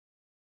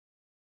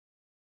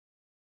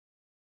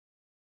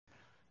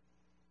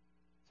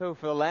So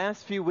for the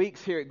last few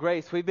weeks here at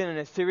Grace, we've been in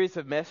a series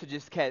of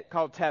messages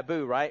called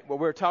Taboo, right? Where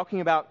we're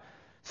talking about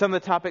some of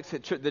the topics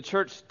that the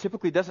church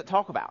typically doesn't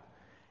talk about.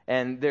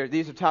 And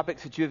these are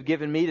topics that you have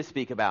given me to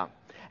speak about.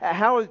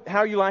 How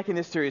are you liking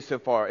this series so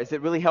far? Is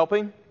it really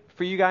helping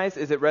for you guys?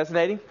 Is it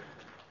resonating?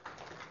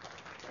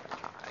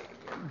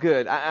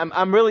 Good.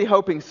 I'm really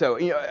hoping so.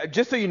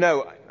 Just so you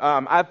know,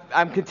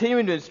 I'm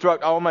continuing to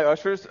instruct all of my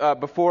ushers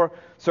before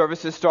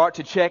services start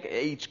to check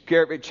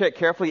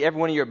carefully every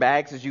one of your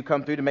bags as you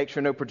come through to make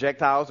sure no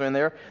projectiles are in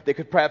there that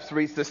could perhaps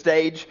reach the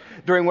stage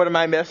during one of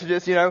my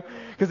messages.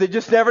 Because they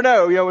just never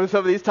know. With some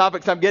of these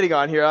topics I'm getting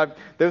on here,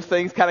 those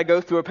things kind of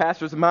go through a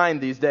pastor's mind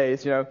these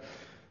days.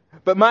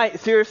 But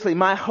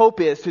my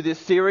hope is through this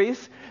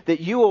series that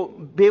you will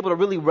be able to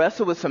really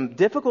wrestle with some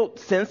difficult,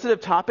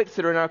 sensitive topics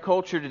that are in our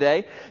culture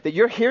today that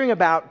you're hearing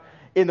about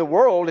in the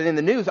world and in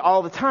the news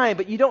all the time,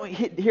 but you don't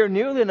hear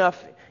nearly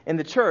enough in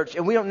the church,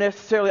 and we don't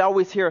necessarily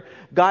always hear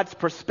God's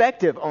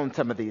perspective on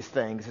some of these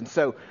things. And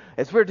so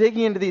as we're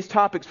digging into these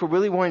topics, we're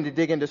really wanting to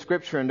dig into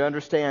Scripture and to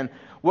understand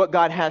what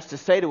God has to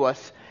say to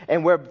us,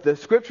 and where the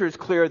Scripture is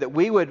clear that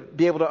we would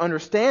be able to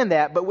understand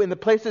that, but in the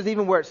places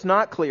even where it's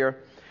not clear,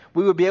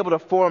 we would be able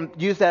to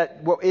use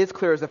that what is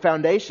clear as a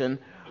foundation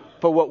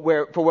for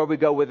where we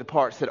go with the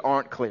parts that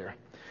aren't clear.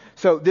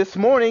 So this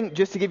morning,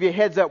 just to give you a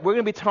heads up, we're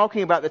going to be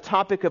talking about the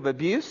topic of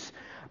abuse.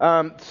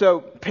 So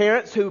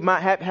parents who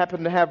might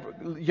happen to have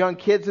young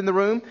kids in the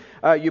room,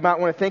 you might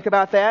want to think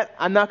about that.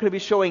 I'm not going to be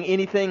showing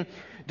anything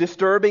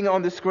disturbing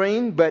on the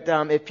screen, but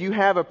if you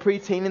have a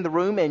preteen in the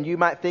room and you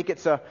might think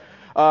it's a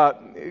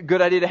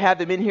good idea to have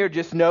them in here,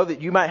 just know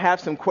that you might have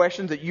some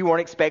questions that you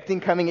weren't expecting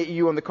coming at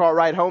you on the car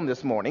ride home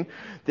this morning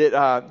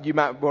that you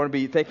might want to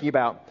be thinking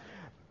about.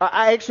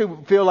 I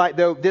actually feel like,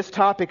 though, this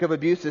topic of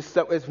abuse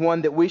is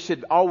one that we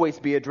should always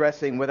be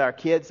addressing with our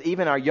kids,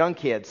 even our young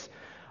kids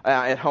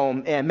at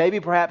home. And maybe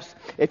perhaps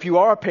if you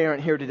are a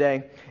parent here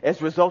today,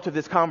 as a result of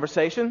this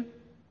conversation,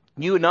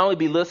 you would not only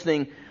be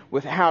listening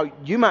with how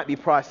you might be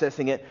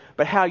processing it,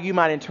 but how you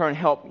might in turn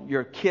help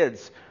your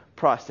kids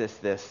process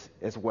this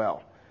as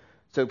well.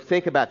 So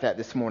think about that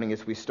this morning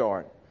as we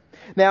start.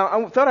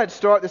 Now, I thought I'd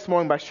start this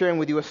morning by sharing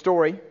with you a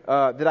story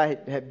that I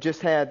have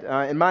just had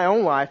in my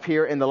own life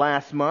here in the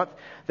last month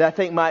that I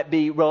think might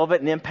be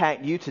relevant and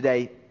impact you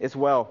today as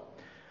well.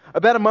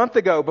 About a month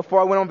ago,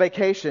 before I went on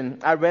vacation,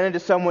 I ran into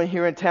someone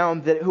here in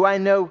town who I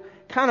know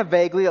kind of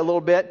vaguely a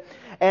little bit,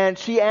 and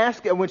she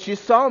asked, when she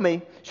saw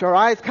me, her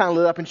eyes kind of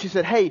lit up, and she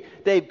said, "Hey,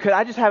 Dave, could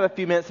I just have a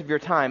few minutes of your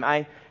time?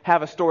 I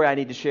have a story I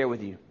need to share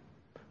with you."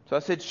 So I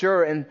said,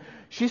 "Sure," and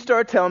she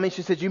started telling me,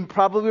 she said, "You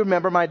probably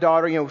remember my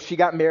daughter, she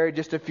got married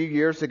just a few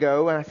years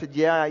ago." And I said,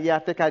 yeah, I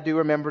think I do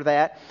remember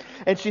that.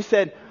 And she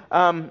said,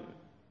 "I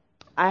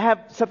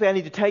have something I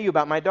need to tell you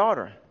about my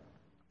daughter."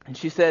 And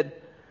she said,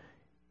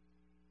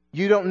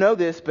 "You don't know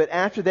this, but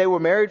after they were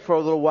married for a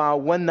little while,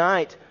 one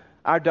night,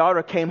 our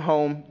daughter came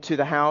home to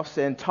the house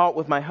and talked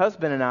with my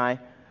husband and I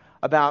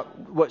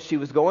about what she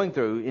was going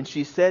through. And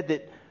she said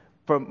that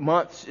for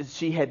months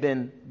she had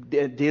been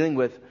dealing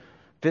with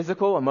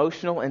physical,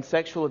 emotional, and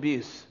sexual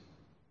abuse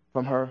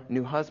from her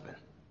new husband."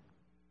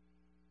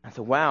 I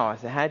said, "Wow." I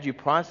said, "How'd you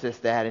process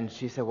that?" And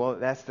she said, "Well,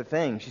 that's the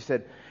thing." She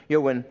said,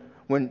 when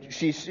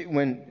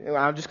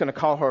I'm just going to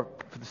call her,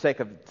 for the sake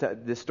of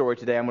this story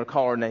today, I'm going to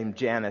call her name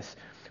Janice.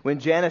 When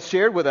Janice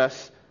shared with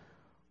us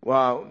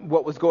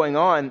what was going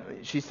on,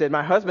 she said,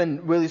 "My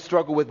husband really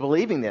struggled with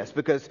believing this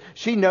because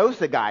she knows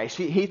the guy.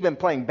 He's been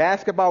playing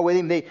basketball with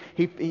him.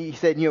 He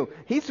said,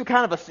 he's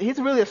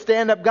really a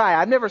stand-up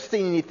guy. I've never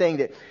seen anything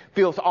that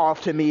feels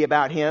off to me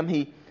about him."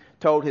 He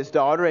told his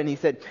daughter, and he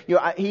said,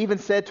 he even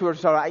said to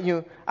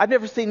her, "I've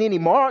never seen any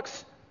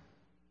marks.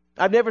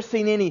 I've never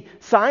seen any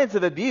signs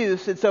of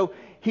abuse." And so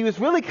he was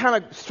really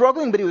kind of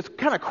struggling, but he was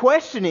kind of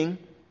questioning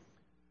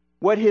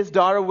what his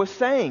daughter was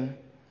saying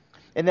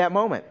in that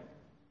moment.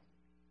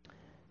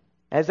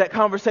 As that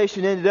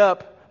conversation ended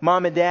up,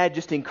 Mom and Dad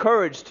just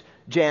encouraged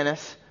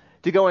Janice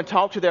to go and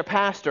talk to their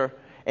pastor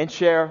and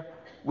share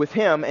with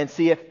him and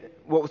see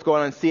what was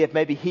going on and see if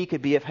maybe he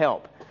could be of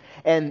help.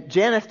 And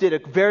Janice did a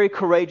very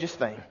courageous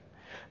thing.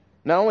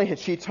 Not only had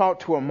she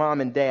talked to her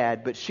mom and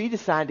dad, but she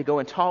decided to go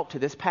and talk to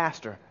this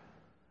pastor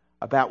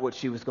about what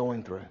she was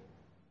going through.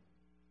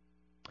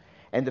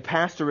 And the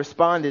pastor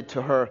responded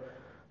to her,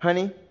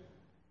 "Honey,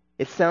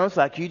 it sounds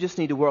like you just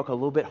need to work a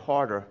little bit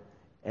harder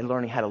at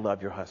learning how to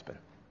love your husband."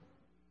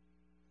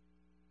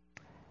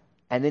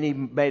 And then he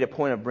made a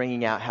point of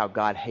bringing out how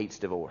God hates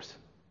divorce.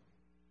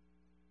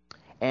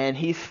 And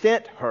he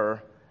sent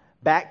her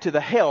back to the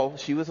hell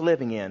she was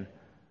living in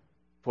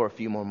for a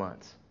few more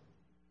months.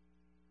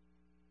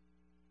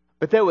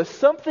 But there was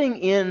something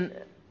in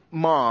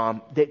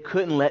Mom that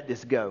couldn't let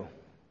this go.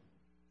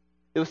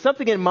 There was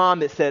something in Mom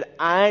that said,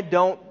 I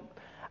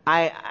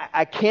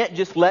can't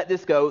just let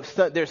this go.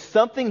 So, there's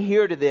something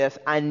here to this.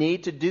 I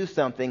need to do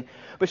something.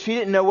 But she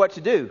didn't know what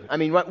to do. I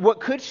mean, what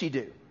could she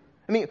do?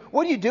 I mean,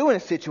 what do you do in a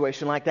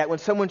situation like that when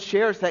someone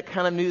shares that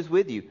kind of news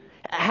with you?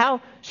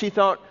 She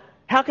thought,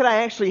 how could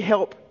I actually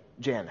help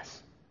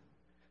Janice?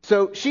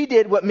 So she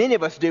did what many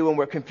of us do when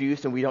we're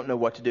confused and we don't know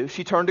what to do.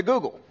 She turned to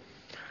Google.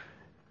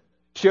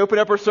 She opened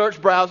up her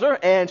search browser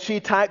and she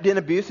typed in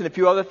abuse and a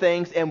few other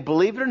things. And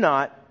believe it or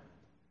not,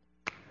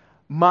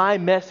 my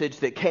message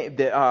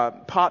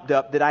that popped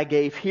up that I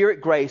gave here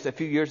at Grace a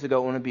few years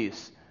ago on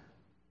abuse.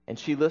 And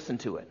she listened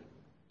to it.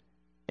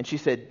 And she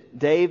said,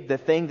 Dave, the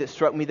thing that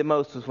struck me the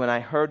most was when I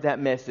heard that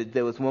message,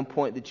 there was one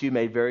point that you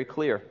made very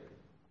clear.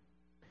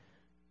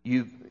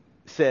 You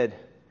said,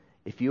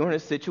 if you're in a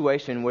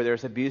situation where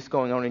there's abuse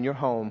going on in your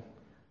home,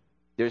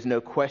 there's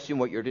no question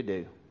what you're to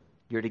do.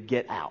 You're to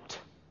get out.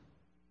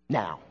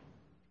 Now.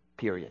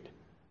 Period.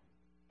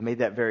 I made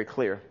that very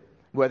clear.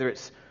 Whether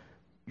it's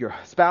your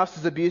spouse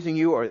is abusing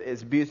you or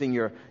is abusing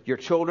your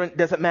children,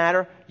 doesn't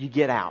matter. You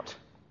get out.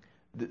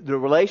 The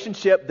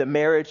relationship, the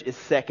marriage is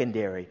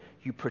secondary.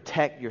 You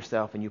protect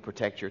yourself and you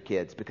protect your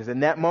kids. Because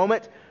in that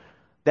moment,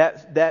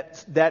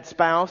 that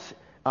spouse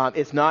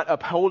is not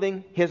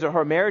upholding his or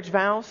her marriage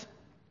vows.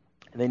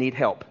 They need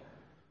help.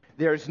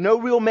 There's no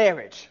real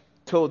marriage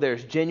till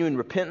there's genuine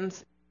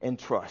repentance and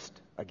trust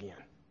again.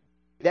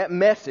 That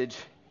message,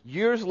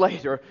 years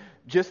later,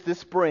 just this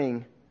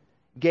spring,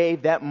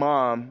 gave that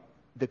mom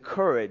the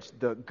courage,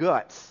 the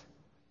guts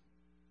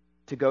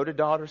to go to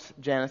daughter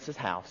Janice's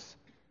house,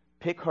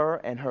 pick her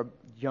and her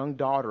young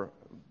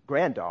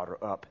granddaughter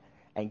up,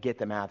 and get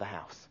them out of the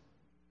house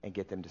and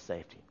get them to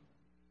safety.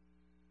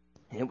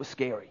 And it was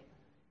scary.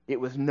 It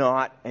was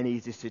not an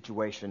easy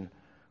situation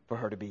for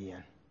her to be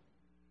in.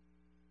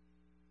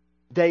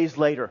 Days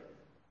later,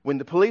 when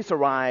the police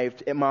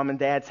arrived at Mom and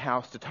Dad's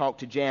house to talk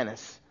to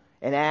Janice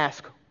and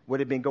ask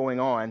what had been going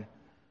on,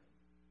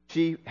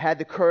 she had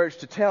the courage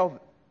to tell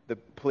the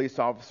police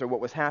officer what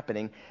was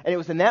happening. And it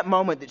was in that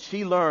moment that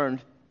she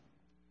learned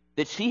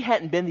that she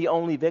hadn't been the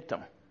only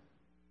victim,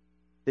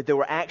 that there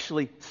were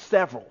actually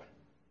several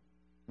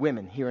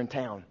women here in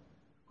town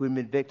who had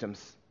been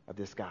victims of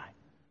this guy.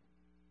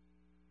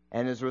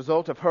 And as a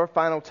result of her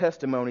final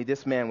testimony,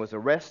 this man was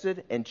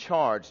arrested and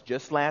charged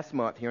just last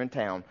month here in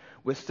town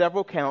with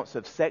several counts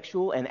of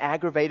sexual and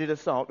aggravated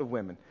assault of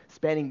women,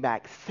 spanning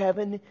back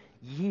 7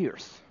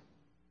 years.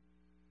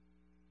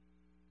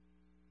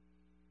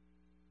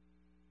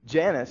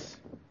 Janice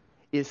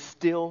is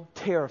still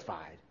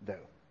terrified,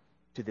 though,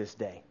 to this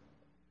day,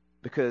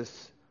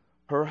 because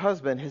her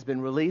husband has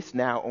been released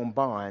now on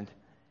bond,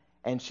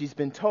 and she's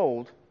been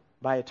told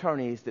by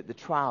attorneys that the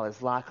trial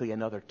is likely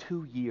another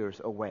 2 years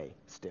away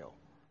still.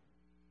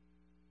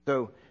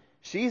 So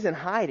she's in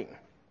hiding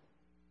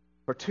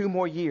for 2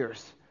 more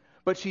years,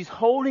 but she's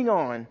holding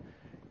on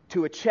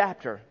to a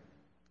chapter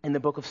in the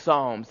book of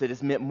Psalms that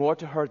has meant more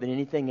to her than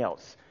anything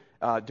else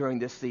during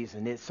this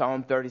season. It's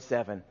Psalm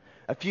 37.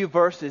 A few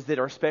verses that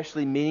are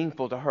especially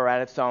meaningful to her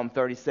out of Psalm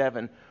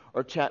 37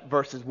 or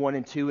verses 1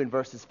 and 2 and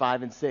verses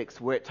 5 and 6,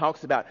 where it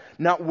talks about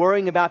not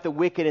worrying about the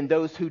wicked and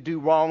those who do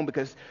wrong,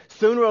 because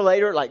sooner or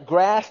later, like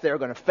grass, they're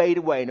going to fade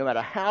away, no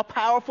matter how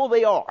powerful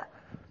they are.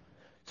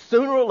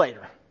 Sooner or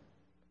later,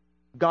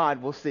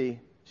 God will see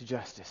to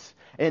justice.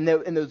 And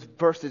in those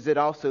verses, it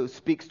also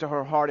speaks to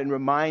her heart and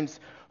reminds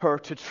her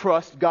to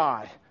trust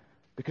God,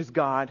 because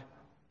God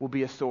will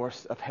be a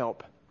source of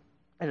help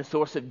and a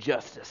source of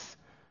justice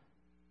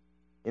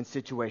in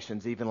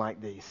situations even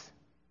like these.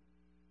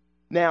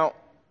 Now,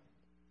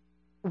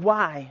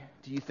 why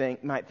do you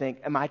might think,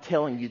 am I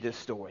telling you this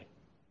story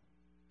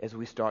as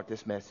we start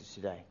this message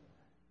today?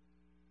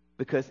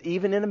 Because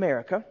even in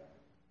America,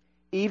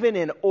 even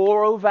in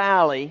Oro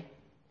Valley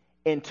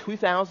in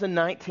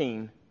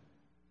 2019,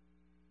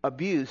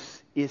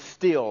 abuse is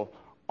still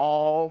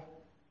all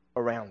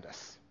around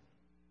us.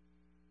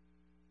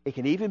 It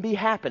can even be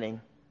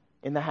happening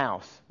in the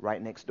house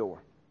right next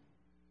door.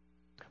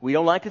 We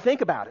don't like to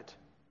think about it,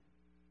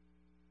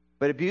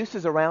 but abuse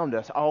is around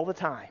us all the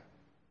time.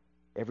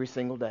 Every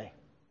single day.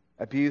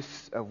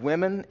 Abuse of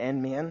women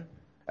and men,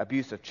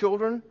 abuse of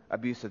children,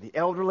 abuse of the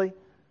elderly.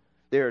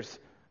 There's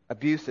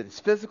abuse that is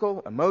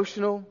physical,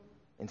 emotional,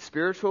 and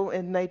spiritual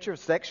in nature,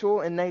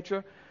 sexual in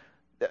nature.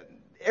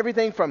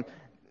 Everything from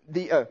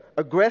the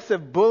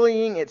aggressive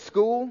bullying at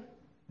school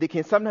that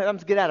can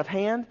sometimes get out of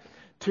hand,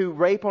 to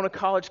rape on a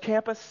college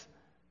campus,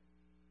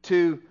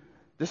 to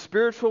the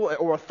spiritual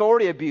or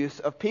authority abuse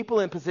of people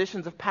in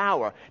positions of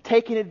power,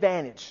 taking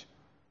advantage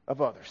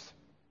of others.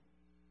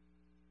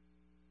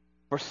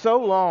 For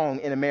so long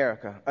in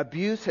America,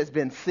 abuse has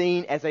been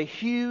seen as a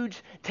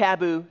huge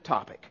taboo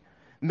topic.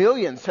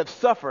 Millions have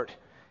suffered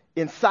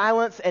in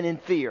silence and in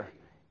fear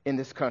in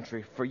this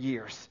country for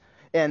years.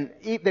 And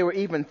they were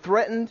even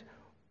threatened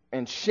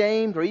and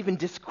shamed or even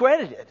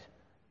discredited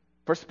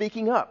for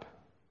speaking up.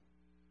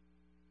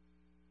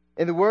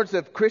 In the words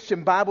of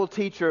Christian Bible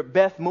teacher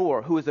Beth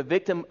Moore, who was a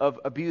victim of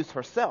abuse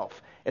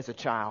herself as a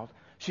child,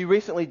 she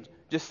recently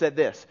just said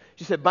this.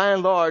 She said, by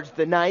and large,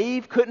 the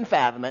naive couldn't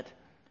fathom it.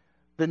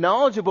 The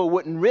knowledgeable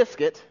wouldn't risk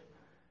it.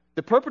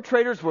 The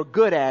perpetrators were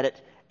good at it,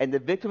 and the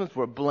victims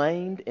were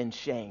blamed and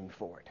shamed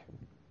for it.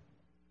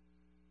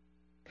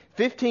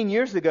 15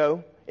 years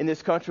ago in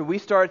this country, we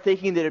started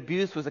thinking that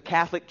abuse was a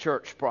Catholic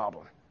Church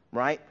problem,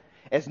 right?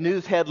 as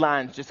news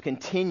headlines just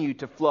continue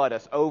to flood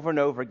us over and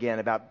over again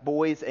about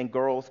boys and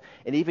girls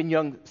and even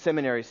young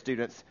seminary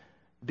students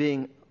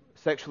being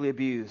sexually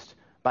abused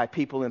by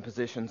people in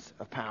positions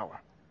of power.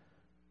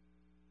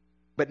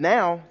 But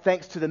now,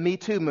 thanks to the Me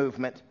Too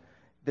movement,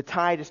 the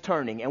tide is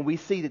turning, and we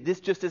see that this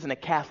just isn't a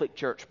Catholic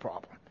Church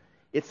problem.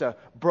 It's a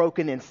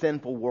broken and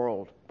sinful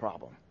world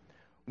problem.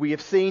 We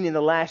have seen in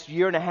the last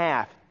year and a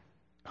half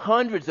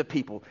hundreds of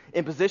people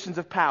in positions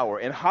of power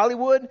in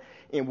Hollywood,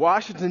 in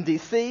Washington,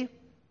 D.C.,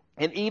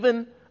 and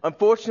even,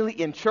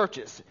 unfortunately, in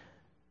churches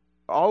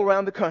all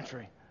around the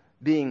country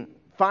being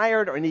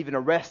fired or even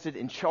arrested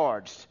and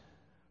charged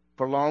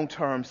for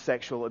long-term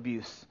sexual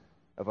abuse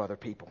of other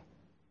people.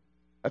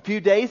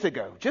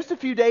 Just a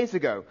few days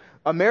ago,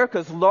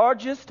 America's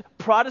largest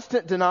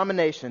Protestant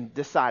denomination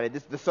decided,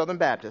 the Southern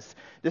Baptists,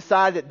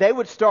 decided that they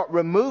would start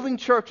removing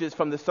churches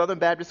from the Southern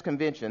Baptist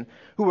Convention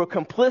who were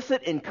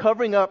complicit in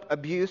covering up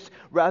abuse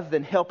rather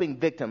than helping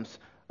victims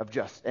of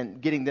justice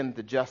and getting them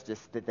the justice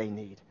that they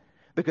need.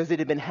 Because it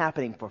had been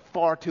happening for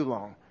far too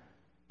long,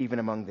 even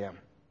among them.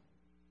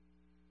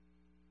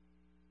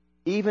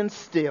 Even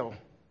still,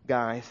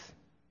 guys,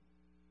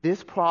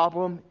 this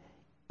problem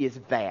is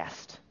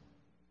vast.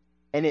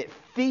 And it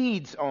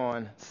feeds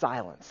on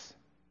silence.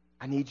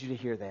 I need you to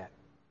hear that.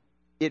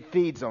 It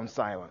feeds on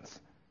silence.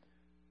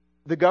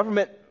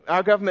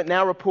 Our government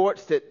now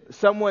reports that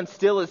someone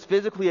still is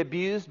physically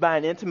abused by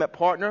an intimate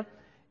partner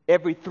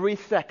every 3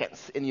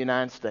 seconds in the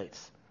United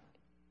States.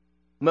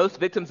 Most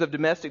victims of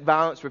domestic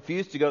violence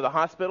refuse to go to the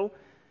hospital,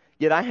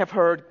 yet I have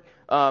heard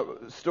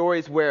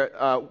stories where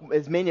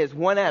as many as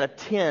 1 out of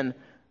 10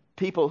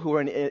 people who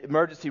are in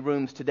emergency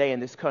rooms today in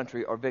this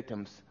country are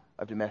victims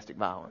of domestic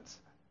violence.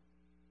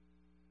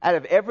 Out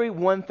of every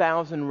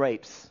 1,000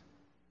 rapes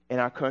in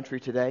our country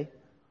today,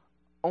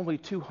 only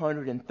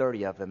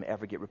 230 of them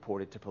ever get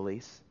reported to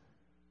police.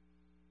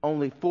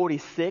 Only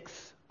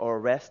 46 are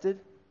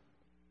arrested,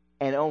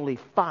 and only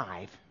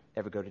 5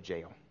 ever go to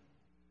jail.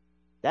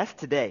 That's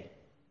today,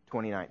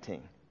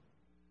 2019.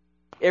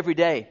 Every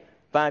day,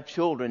 5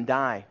 children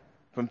die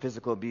from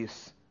physical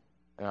abuse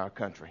in our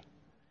country.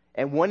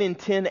 And 1 in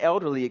 10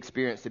 elderly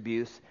experience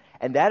abuse,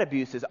 and that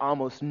abuse is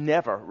almost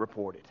never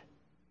reported.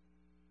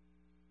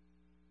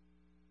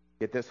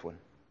 Get this one.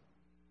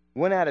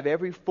 1 out of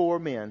every 4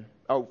 women,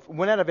 and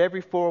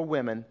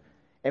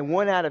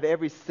 1 out of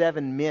every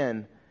 7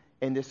 men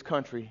in this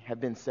country have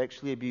been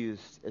sexually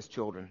abused as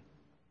children.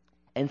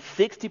 And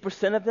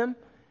 60% of them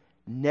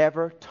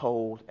never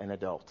told an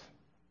adult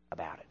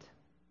about it.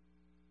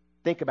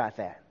 Think about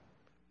that.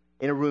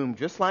 In a room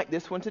just like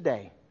this one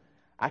today,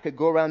 I could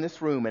go around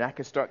this room and I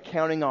could start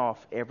counting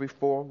off every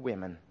 4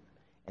 women,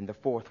 and the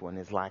 4th one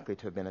is likely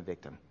to have been a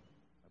victim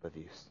of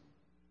abuse.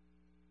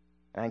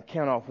 And I can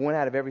count off 1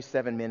 out of every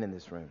 7 men in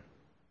this room.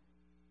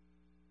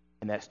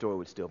 And that story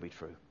would still be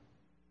true,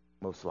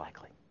 most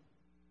likely.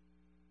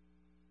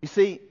 You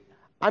see,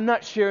 I'm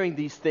not sharing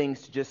these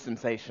things to just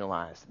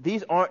sensationalize.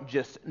 These aren't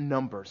just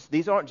numbers.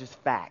 These aren't just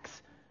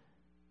facts.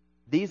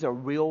 These are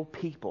real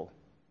people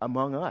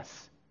among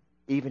us,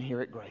 even here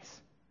at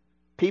Grace.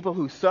 People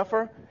who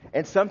suffer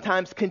and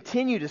sometimes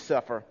continue to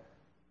suffer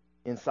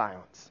in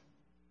silence.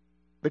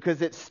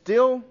 Because it's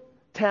still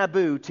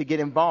taboo to get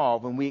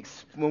involved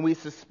when we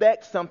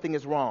suspect something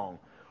is wrong,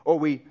 or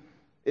we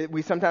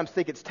sometimes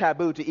think it's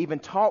taboo to even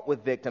talk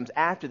with victims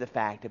after the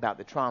fact about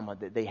the trauma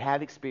that they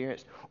have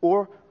experienced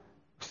or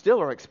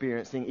still are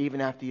experiencing even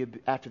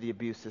after the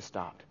abuse has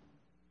stopped.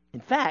 In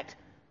fact,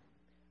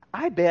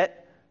 I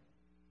bet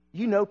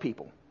you know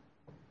people,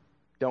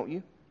 don't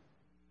you?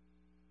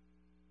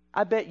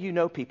 I bet you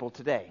know people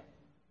today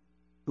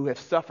who have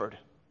suffered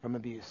from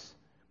abuse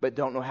but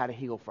don't know how to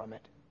heal from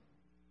it.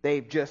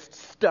 They've just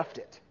stuffed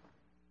it.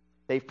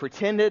 They've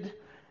pretended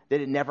that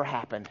it never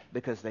happened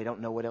because they don't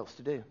know what else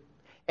to do.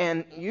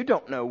 And you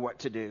don't know what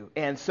to do.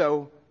 And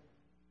so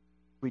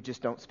we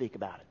just don't speak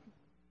about it.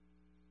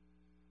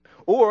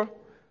 Or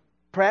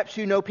perhaps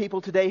you know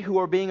people today who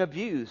are being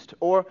abused.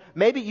 Or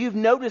maybe you've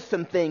noticed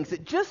some things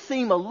that just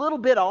seem a little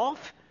bit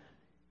off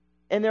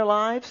in their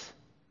lives,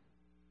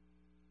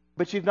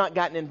 but you've not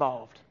gotten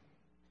involved.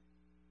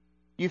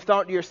 You've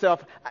thought to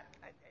yourself,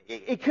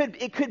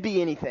 it could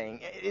be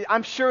anything.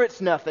 I'm sure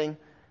it's nothing.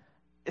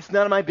 It's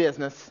none of my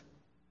business.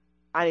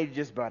 I need to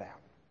just butt out.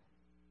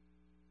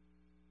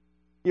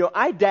 You know,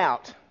 I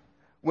doubt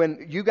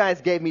when you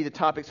guys gave me the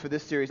topics for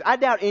this series, I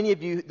doubt any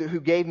of you who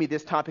gave me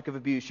this topic of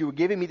abuse, you were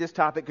giving me this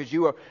topic because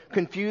you were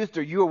confused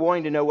or you were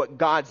wanting to know what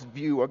God's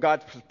view or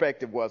God's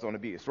perspective was on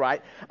abuse,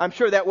 right? I'm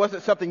sure that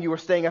wasn't something you were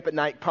staying up at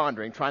night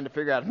pondering, trying to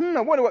figure out,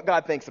 I wonder what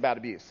God thinks about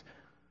abuse.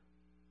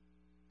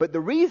 But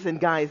the reason,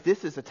 guys,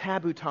 this is a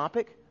taboo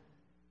topic,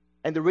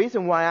 and the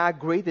reason why I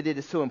agree that it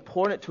is so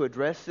important to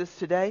address this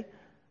today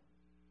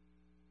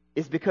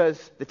is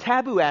because the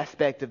taboo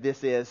aspect of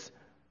this is,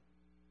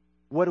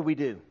 what do we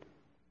do?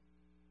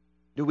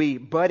 Do we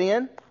butt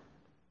in?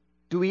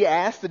 Do we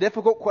ask the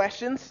difficult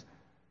questions?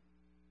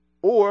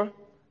 Or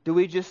do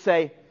we just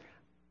say,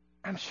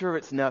 I'm sure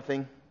it's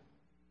nothing,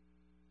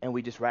 and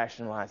we just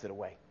rationalize it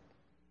away?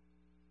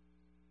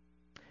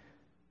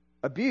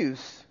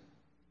 Abuse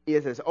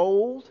is as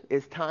old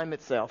as time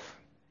itself.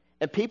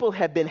 And people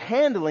have been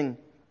handling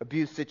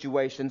abuse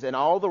situations in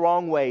all the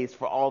wrong ways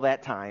for all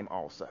that time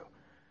also.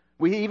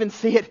 We even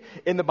see it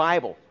in the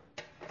Bible.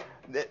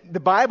 The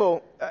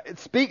Bible it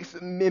speaks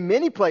in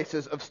many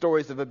places of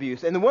stories of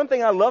abuse. And the one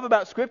thing I love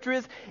about Scripture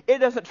is it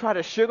doesn't try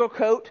to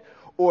sugarcoat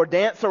or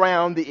dance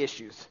around the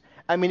issues.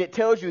 I mean, it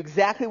tells you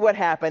exactly what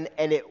happened,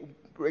 and it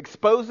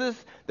exposes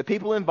the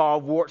people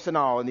involved, warts and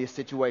all, in these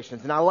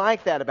situations. And I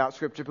like that about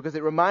Scripture because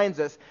it reminds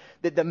us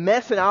that the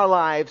mess in our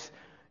lives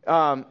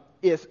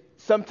is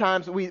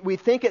sometimes we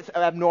think it's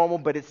abnormal,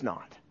 but it's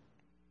not.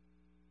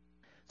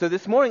 So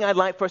this morning I'd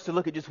like for us to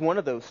look at just one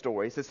of those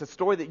stories. It's a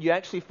story that you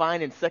actually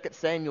find in 2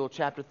 Samuel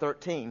chapter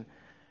 13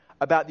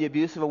 about the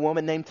abuse of a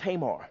woman named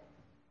Tamar.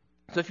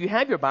 So if you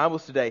have your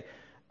Bibles today,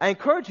 I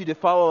encourage you to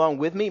follow along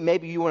with me.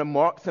 Maybe you want to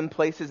mark some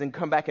places and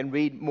come back and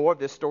read more of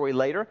this story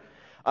later.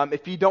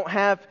 If you don't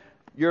have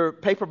your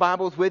paper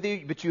Bibles with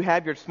you, but you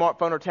have your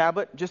smartphone or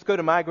tablet, just go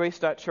to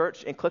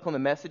mygrace.church and click on the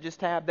Messages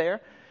tab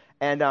there,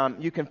 and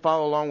you can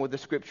follow along with the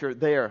Scripture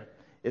there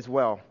as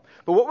well.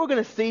 But what we're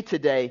going to see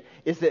today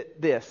is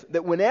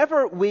that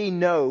whenever we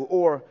know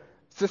or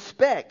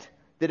suspect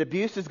that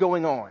abuse is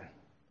going on,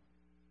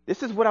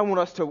 this is what I want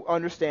us to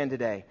understand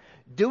today.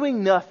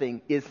 Doing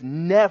nothing is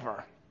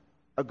never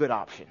a good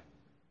option.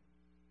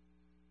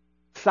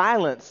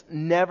 Silence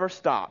never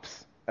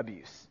stops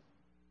abuse.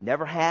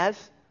 Never has,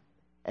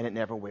 and it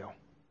never will.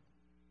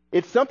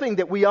 It's something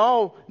that we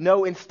all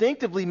know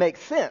instinctively makes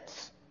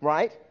sense,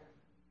 right?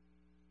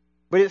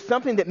 But it's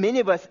something that many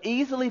of us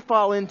easily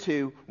fall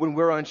into when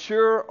we're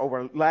unsure or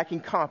we're lacking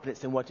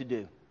confidence in what to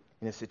do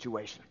in a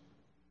situation.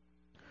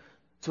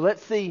 So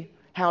let's see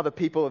how the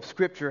people of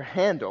Scripture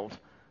handled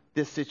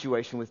this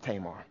situation with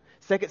Tamar.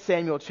 2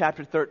 Samuel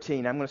chapter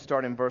 13, I'm going to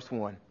start in verse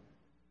 1.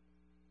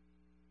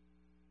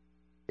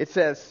 It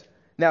says,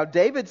 "Now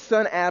David's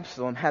son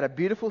Absalom had a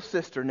beautiful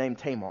sister named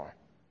Tamar.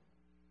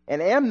 And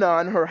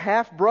Amnon, her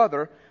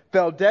half-brother,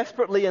 fell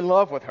desperately in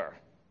love with her."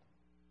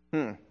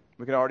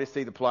 We can already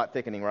see the plot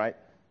thickening, right?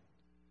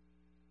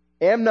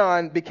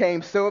 Amnon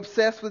became so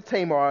obsessed with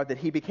Tamar that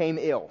he became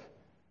ill.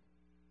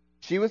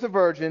 She was a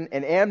virgin,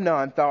 and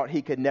Amnon thought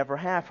he could never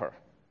have her.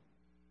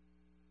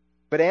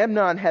 But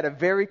Amnon had a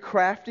very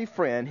crafty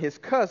friend, his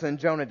cousin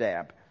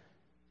Jonadab.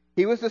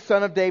 He was the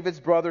son of David's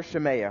brother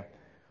Shemaiah.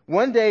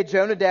 One day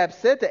Jonadab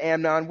said to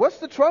Amnon, "What's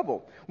the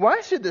trouble?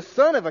 Why should the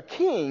son of a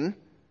king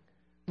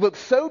look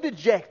so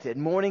dejected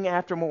morning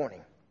after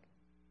morning?"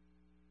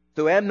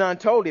 So Amnon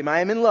told him,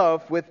 "I am in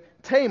love with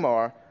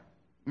Tamar,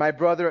 my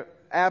brother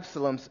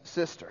Absalom's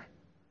sister."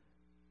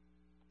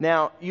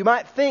 Now, you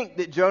might think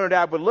that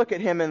Jonadab would look at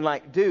him and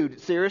like,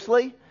 "Dude,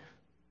 seriously?"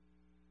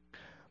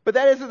 But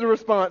that isn't the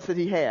response that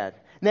he had.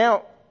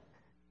 Now,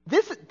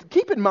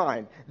 keep in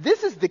mind,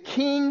 this is the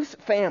king's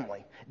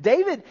family.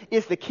 David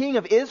is the king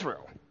of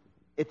Israel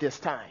at this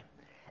time.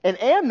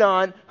 And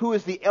Amnon, who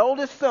is the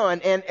eldest son,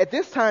 and at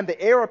this time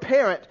the heir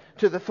apparent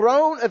to the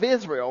throne of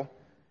Israel,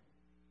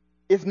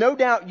 is no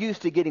doubt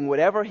used to getting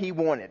whatever he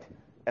wanted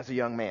as a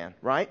young man,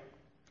 right?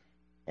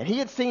 And he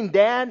had seen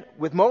Dad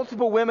with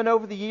multiple women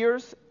over the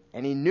years,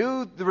 and he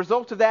knew the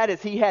result of that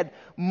is he had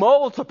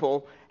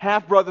multiple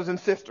half-brothers and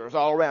sisters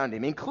all around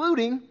him,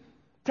 including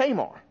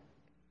Tamar.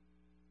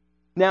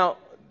 Now,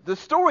 the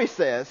story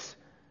says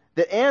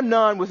that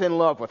Amnon was in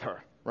love with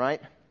her,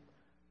 right?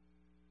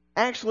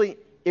 Actually,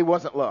 it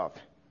wasn't love.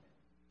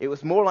 It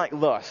was more like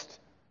lust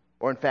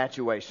or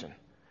infatuation.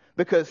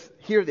 Because,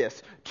 hear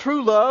this,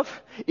 true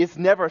love is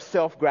never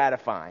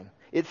self-gratifying.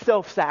 It's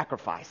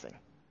self-sacrificing.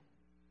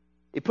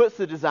 It puts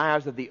the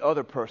desires of the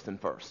other person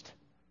first.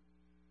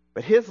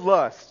 But his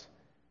lust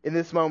in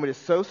this moment is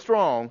so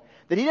strong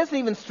that he doesn't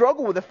even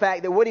struggle with the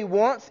fact that what he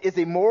wants is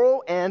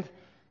immoral and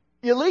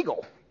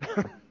illegal.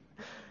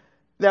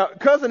 Now,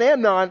 cousin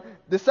Amnon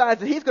decides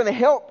that he's going to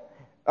help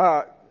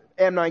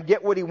Amnon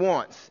get what he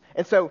wants.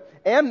 And so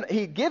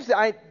he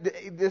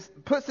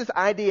puts this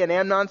idea in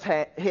Amnon's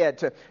head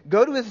to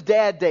go to his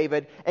dad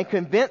David and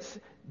convince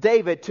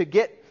David to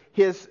get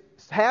his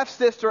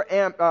half-sister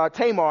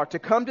Tamar to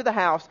come to the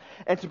house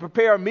and to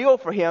prepare a meal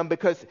for him,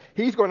 because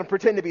he's going to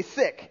pretend to be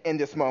sick in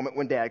this moment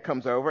when Dad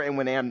comes over and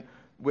when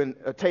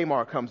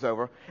Tamar comes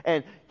over,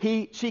 and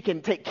she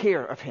can take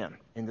care of him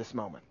in this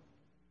moment.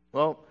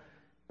 Well,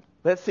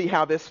 let's see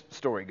how this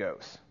story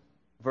goes.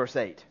 Verse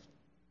 8.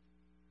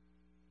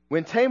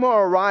 When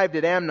Tamar arrived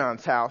at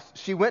Amnon's house,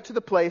 she went to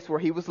the place where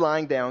he was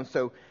lying down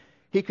so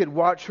he could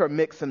watch her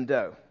mix some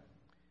dough.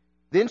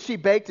 Then she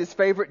baked his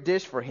favorite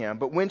dish for him,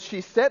 but when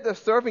she set the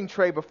serving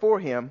tray before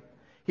him,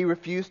 he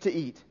refused to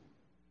eat.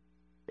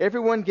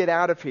 "Everyone get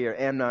out of here,"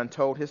 Amnon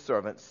told his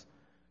servants.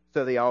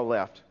 So they all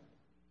left.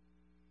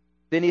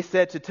 Then he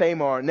said to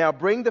Tamar, "Now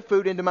bring the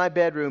food into my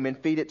bedroom and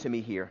feed it to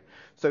me here."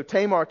 So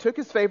Tamar took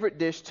his favorite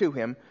dish to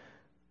him,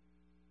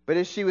 but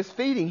as she was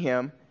feeding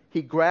him,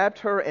 he grabbed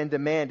her and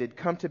demanded,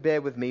 "Come to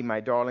bed with me, my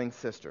darling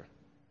sister."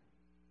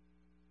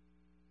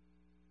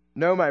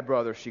 "No, my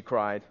brother," she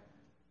cried.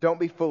 "Don't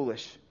be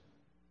foolish.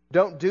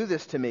 Don't do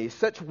this to me.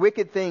 Such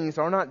wicked things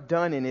are not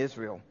done in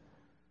Israel.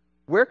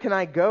 Where can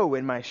I go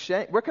in my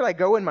shame? Where can I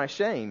go in my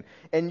shame?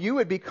 And you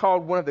would be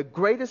called one of the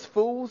greatest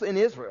fools in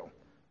Israel.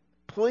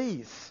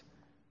 Please,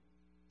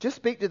 just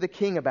speak to the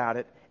king about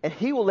it, and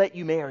he will let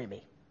you marry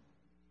me.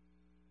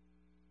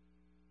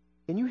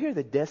 Can you hear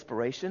the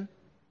desperation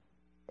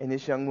in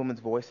this young woman's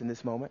voice in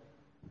this moment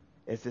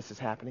as this is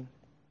happening?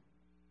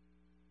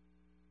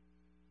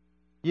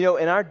 You know,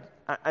 in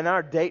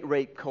our date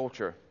rape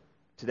culture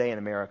today in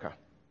America,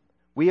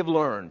 we have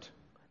learned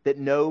that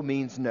no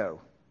means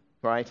no,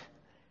 right?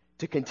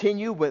 To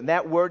continue when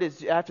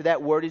after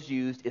that word is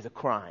used is a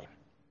crime.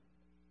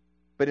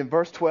 But in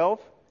verse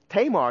 12,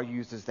 Tamar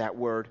uses that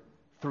word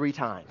 3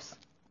 times.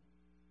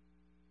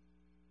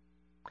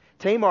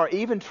 Tamar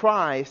even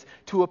tries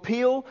to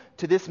appeal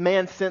to this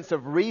man's sense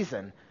of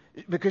reason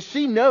because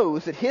she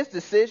knows that his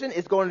decision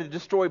is going to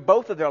destroy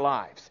both of their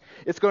lives.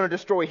 It's going to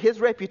destroy his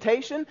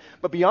reputation,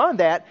 but beyond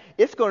that,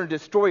 it's going to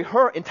destroy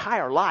her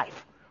entire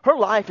life. Her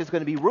life is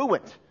going to be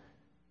ruined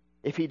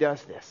if he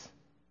does this.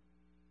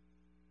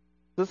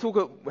 Let's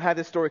look at how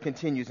this story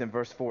continues in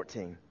verse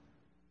 14.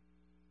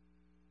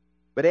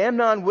 But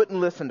Amnon wouldn't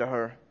listen to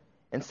her,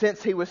 and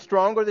since he was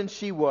stronger than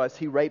she was,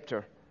 he raped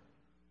her.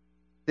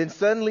 Then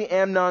suddenly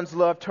Amnon's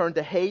love turned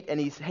to hate, and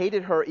he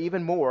hated her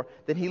even more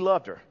than he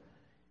loved her.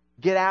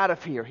 Get out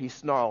of here, he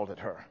snarled at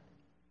her.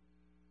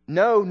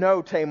 No,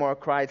 no, Tamar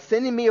cried.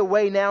 Sending me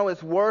away now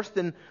is worse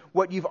than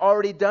what you've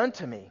already done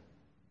to me.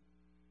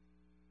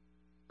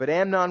 But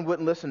Amnon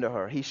wouldn't listen to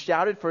her. He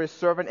shouted for his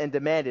servant and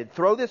demanded,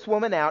 throw this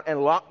woman out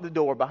and lock the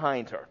door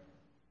behind her.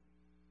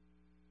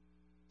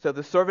 So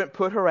the servant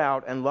put her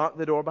out and locked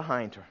the door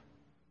behind her.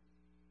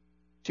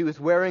 She was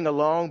wearing a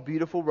long,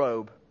 beautiful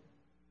robe,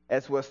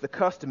 as was the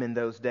custom in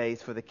those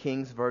days for the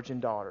king's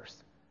virgin daughters.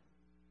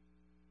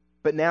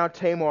 But now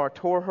Tamar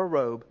tore her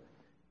robe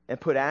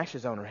and put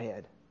ashes on her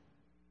head.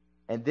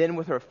 And then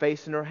with her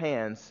face in her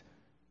hands,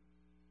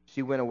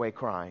 she went away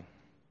crying.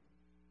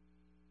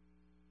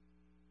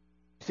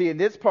 See, in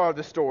this part of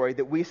the story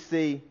that we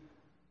see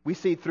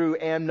through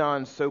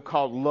Amnon's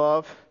so-called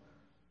love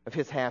of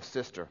his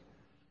half-sister.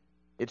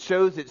 It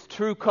shows its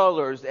true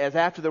colors as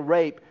after the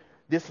rape,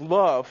 this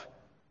love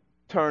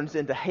turns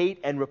into hate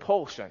and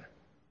repulsion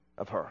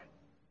of her.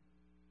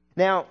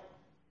 Now,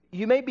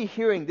 you may be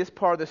hearing this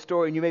part of the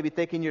story and you may be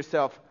thinking to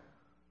yourself,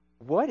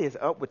 what is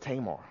up with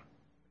Tamar?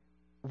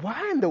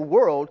 Why in the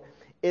world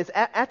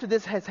after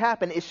this has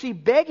happened, is she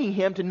begging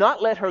him to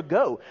not let her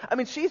go? I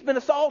mean, she's been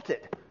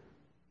assaulted.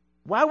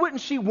 Why wouldn't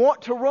she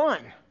want to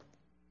run?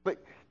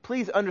 But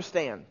please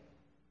understand,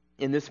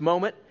 in this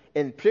moment,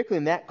 and particularly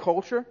in that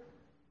culture,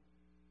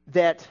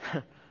 that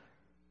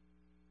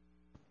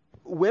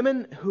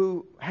women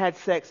who had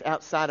sex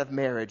outside of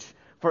marriage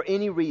for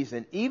any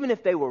reason, even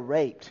if they were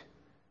raped,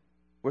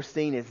 were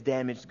seen as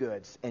damaged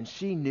goods. And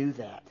she knew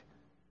that.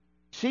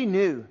 She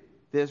knew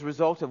that as a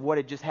result of what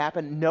had just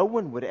happened, no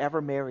one would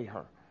ever marry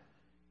her.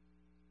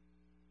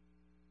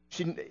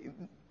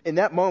 In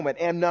that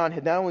moment, Amnon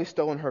had not only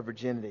stolen her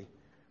virginity,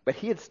 but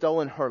he had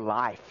stolen her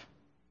life.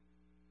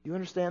 Do you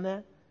understand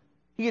that?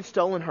 He had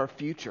stolen her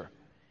future.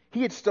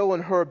 He had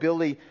stolen her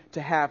ability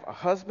to have a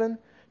husband,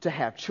 to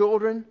have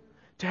children,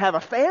 to have a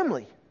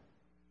family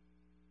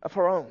of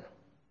her own.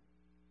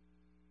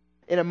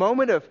 In a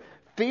moment of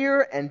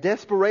fear and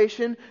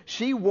desperation,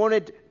 she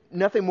wanted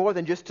nothing more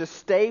than just to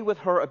stay with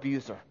her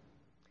abuser.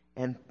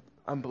 And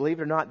believe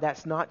it or not,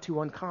 that's not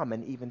too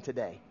uncommon even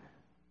today.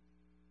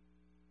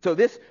 So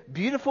this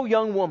beautiful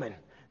young woman,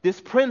 this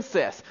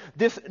princess,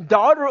 this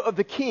daughter of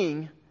the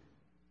king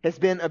has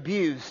been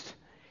abused.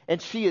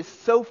 And she is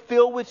so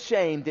filled with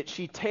shame that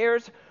she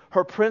tears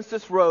her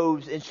princess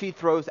robes and she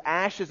throws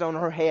ashes on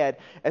her head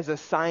as a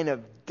sign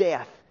of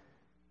death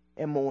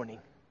and mourning.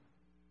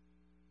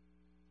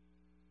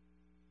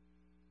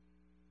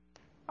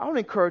 I want to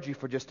encourage you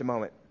for just a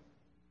moment.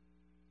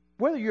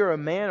 Whether you're a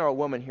man or a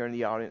woman here in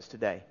the audience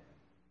today,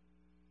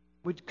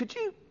 could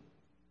you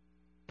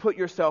put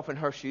yourself in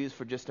her shoes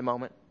for just a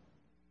moment?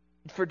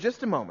 For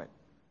just a moment.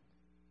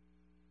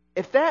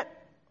 If that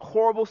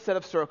horrible set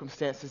of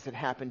circumstances had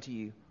happened to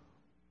you,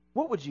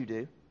 what would you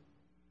do?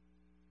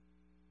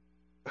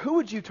 Who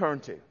would you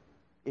turn to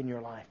in your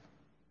life?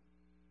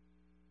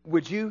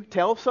 Would you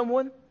tell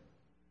someone?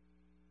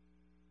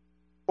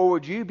 Or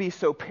would you be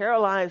so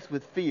paralyzed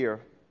with fear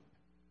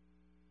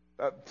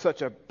of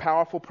such a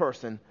powerful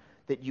person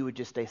that you would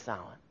just stay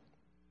silent?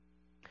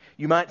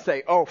 You might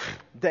say, oh,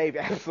 Dave,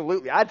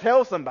 absolutely, I'd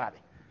tell somebody.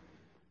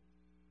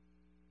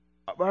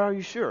 But are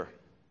you sure?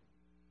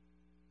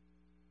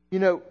 You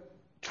know,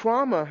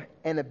 trauma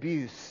and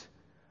abuse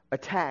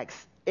attacks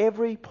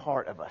every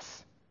part of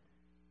us.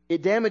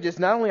 It damages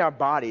not only our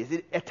bodies,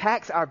 it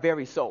attacks our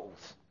very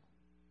souls.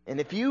 And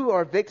if you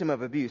are a victim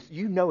of abuse,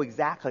 you know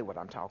exactly what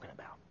I'm talking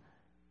about.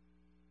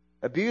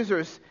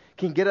 Abusers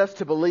can get us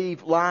to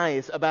believe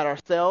lies about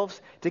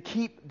ourselves to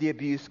keep the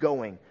abuse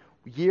going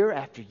year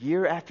after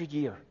year after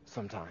year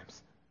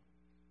sometimes.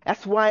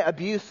 That's why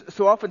abuse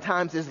so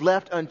oftentimes is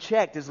left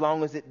unchecked as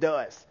long as it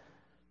does.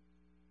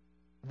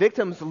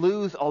 Victims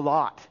lose a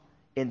lot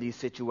in these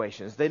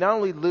situations. They not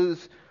only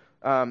lose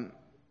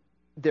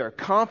their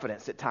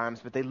confidence at times,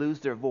 but they lose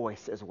their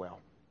voice as well.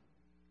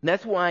 And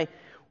that's why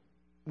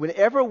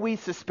whenever we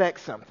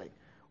suspect something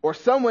or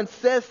someone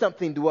says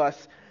something to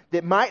us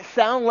that might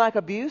sound like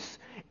abuse,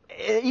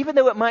 even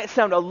though it might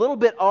sound a little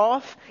bit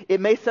off, it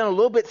may sound a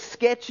little bit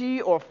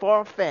sketchy or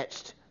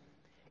far-fetched.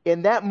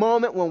 In that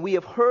moment when we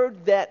have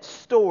heard that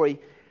story,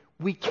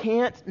 we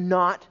can't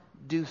not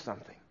do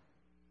something.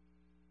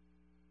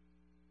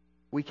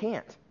 We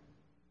can't.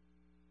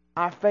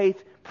 Our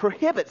faith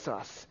prohibits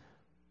us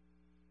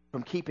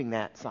from keeping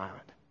that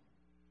silent.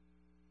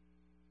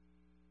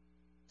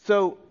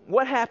 So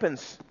what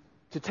happens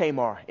to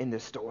Tamar in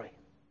this story?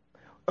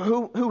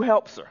 Who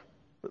helps her?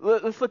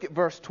 Let's look at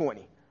verse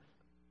 20.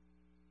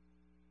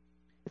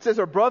 It says,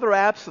 her brother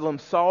Absalom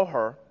saw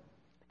her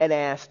and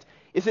asked,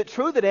 "Is it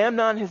true that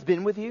Amnon has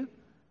been with you?"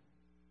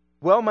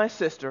 "Well, my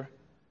sister,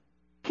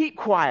 keep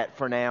quiet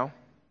for now,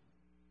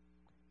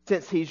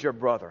 since he's your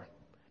brother.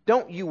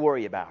 Don't you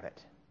worry about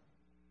it."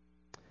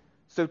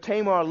 So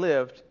Tamar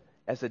lived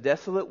as a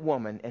desolate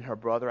woman in her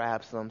brother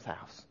Absalom's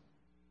house.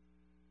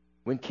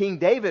 When King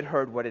David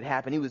heard what had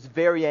happened, he was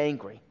very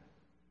angry.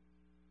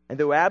 And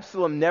though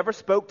Absalom never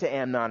spoke to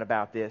Amnon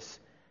about this,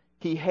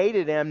 he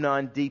hated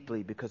Amnon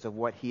deeply because of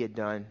what he had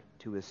done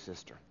to his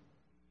sister.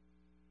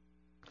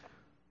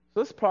 So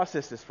let's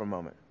process this for a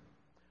moment.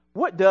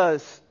 What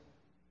does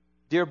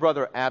dear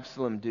brother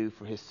Absalom do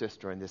for his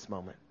sister in this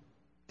moment?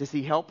 Does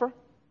he help her?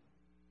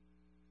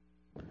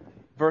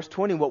 Verse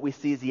 20, what we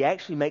see is he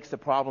actually makes the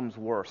problems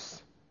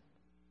worse.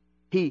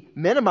 He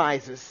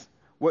minimizes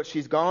what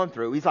she's gone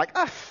through. He's like,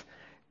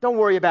 don't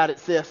worry about it,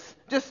 sis.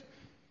 Just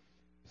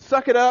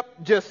suck it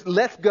up. Just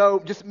let's go.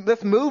 Just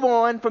let's move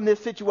on from this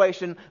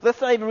situation.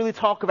 Let's not even really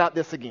talk about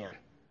this again.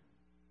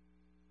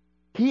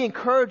 He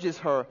encourages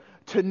her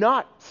to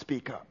not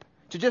speak up,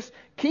 to just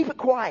keep it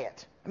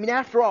quiet. I mean,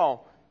 after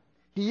all,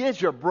 he is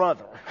your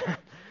brother.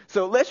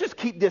 So let's just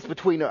keep this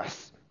between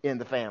us in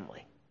the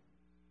family.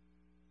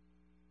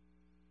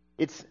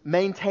 It's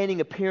maintaining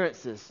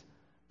appearances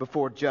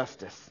before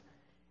justice.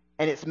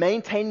 And it's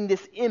maintaining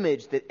this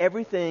image that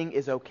everything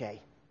is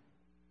okay.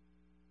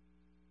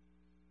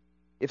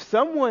 If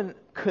someone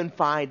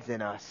confides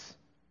in us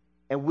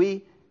and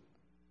we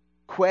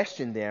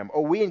question them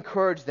or we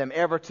encourage them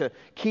ever to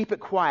keep it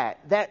quiet,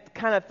 that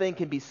kind of thing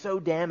can be so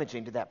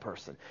damaging to that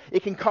person.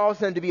 It can cause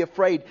them to be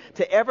afraid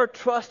to ever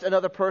trust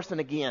another person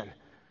again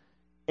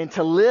and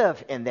to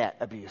live in that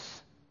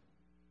abuse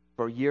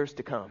for years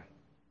to come.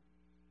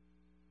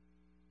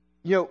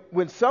 You know,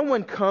 when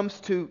someone comes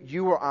to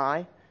you or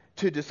I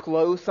to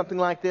disclose something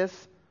like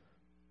this,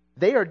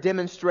 they are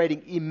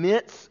demonstrating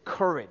immense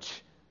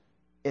courage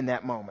in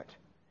that moment.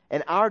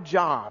 And our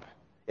job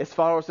as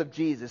followers of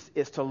Jesus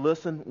is to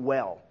listen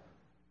well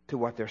to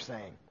what they're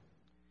saying.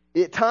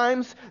 At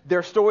times,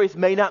 their stories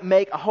may not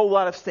make a whole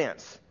lot of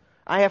sense.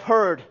 I have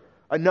heard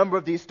a number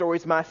of these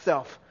stories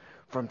myself,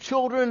 from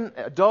children,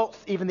 adults,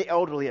 even the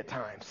elderly at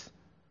times.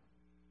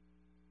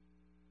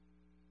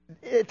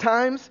 At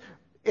times,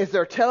 as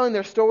they're telling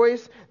their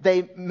stories,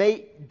 they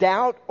may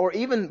doubt or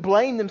even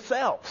blame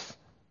themselves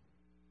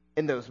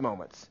in those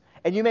moments.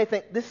 And you may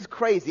think, this is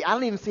crazy. I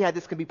don't even see how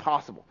this can be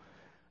possible.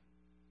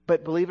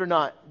 But believe it or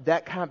not,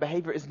 that kind of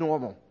behavior is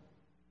normal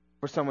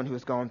for someone who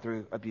has gone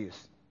through abuse.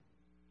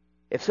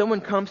 If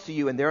someone comes to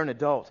you and they're an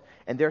adult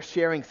and they're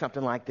sharing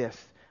something like this,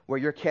 where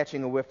you're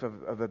catching a whiff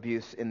of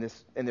abuse in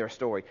their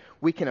story,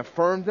 we can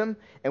affirm them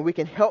and we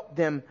can help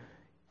them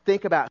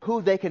think about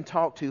who they can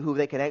talk to, who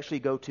they can actually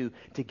go to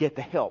get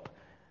the help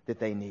that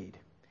they need.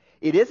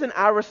 It isn't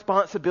our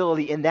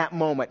responsibility in that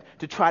moment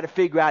to try to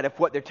figure out if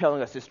what they're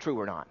telling us is true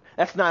or not.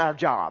 That's not our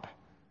job.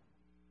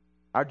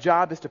 Our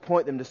job is to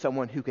point them to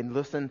someone who can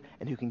listen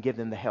and who can give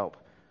them the help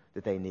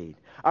that they need.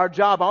 Our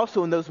job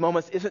also in those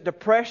moments isn't to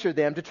pressure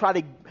them, to try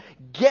to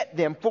get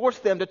them, force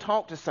them to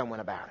talk to someone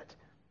about it,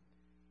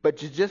 but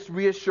to just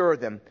reassure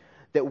them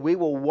that we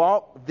will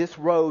walk this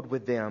road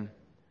with them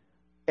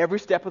every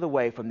step of the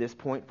way from this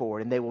point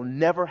forward, and they will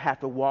never have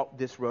to walk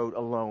this road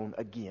alone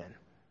again.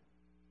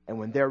 And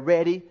when they're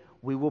ready,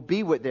 we will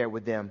be there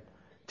with them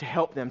to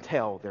help them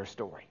tell their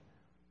story.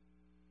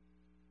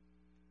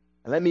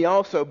 And let me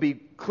also be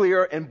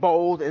clear and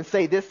bold and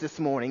say this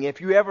morning.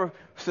 If you ever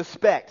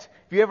suspect,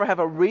 if you ever have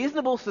a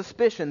reasonable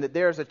suspicion that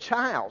there's a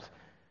child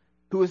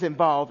who is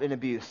involved in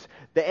abuse,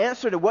 the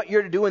answer to what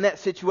you're to do in that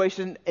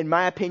situation, in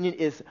my opinion,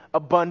 is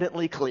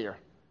abundantly clear.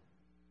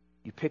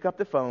 You pick up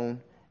the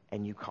phone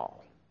and you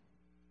call.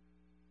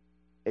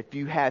 If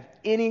you have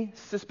any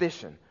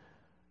suspicion,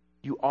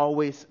 you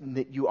always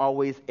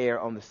err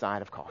on the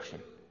side of caution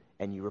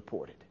and you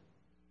report it.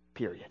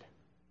 Period.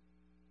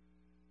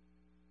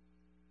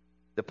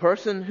 The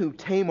person who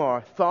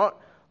Tamar thought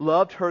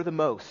loved her the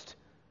most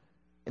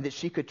and that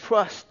she could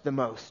trust the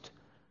most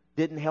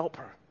didn't help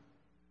her.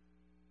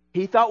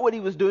 He thought what he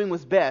was doing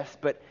was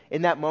best, but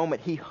in that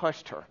moment he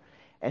hushed her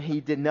and he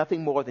did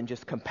nothing more than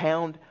just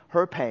compound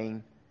her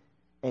pain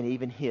and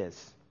even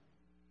his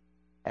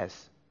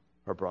as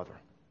her brother.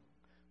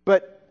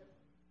 But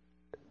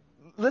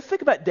let's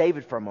think about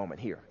David for a moment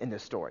here in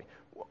this story.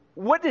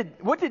 What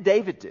did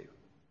David do?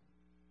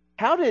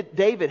 How did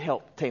David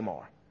help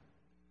Tamar?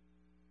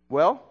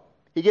 Well,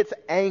 he gets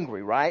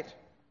angry, right?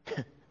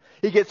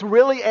 He gets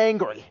really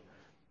angry.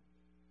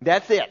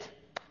 That's it.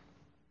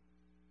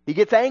 He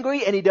gets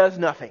angry and he does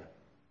nothing.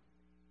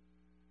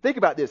 Think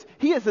about this.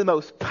 He is the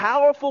most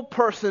powerful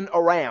person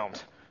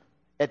around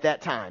at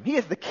that time. He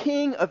is the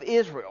king of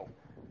Israel.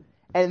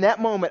 And in that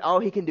moment, all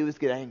he can do is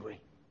get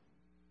angry.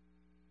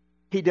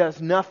 He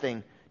does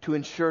nothing to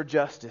ensure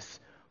justice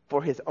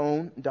for his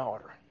own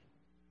daughter.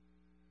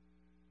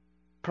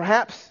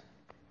 Perhaps,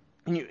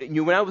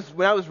 when I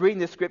was reading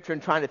this scripture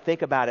and trying to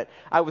think about it,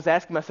 I was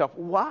asking myself,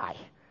 why?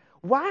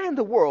 Why in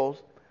the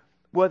world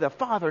would a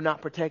father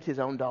not protect his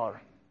own daughter?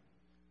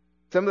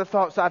 Some of the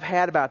thoughts I've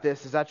had about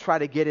this as I try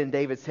to get in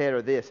David's head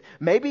are this.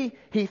 Maybe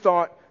he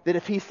thought that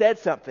if he said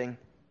something,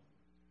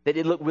 that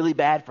it looked really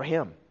bad for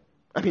him.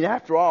 I mean,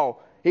 after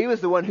all, he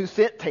was the one who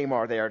sent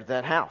Tamar there to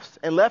that house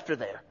and left her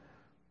there,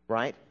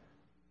 right?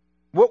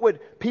 What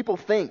would people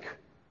think?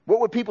 What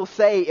would people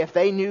say if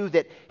they knew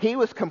that he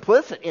was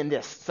complicit in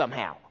this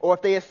somehow, or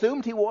if they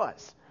assumed he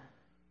was?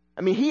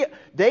 I mean,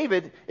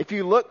 David, if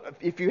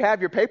you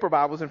have your paper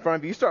Bibles in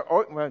front of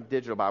you,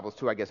 digital Bibles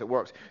too, I guess it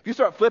works. If you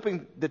start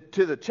flipping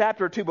to the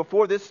chapter or two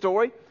before this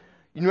story,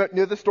 you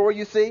know the story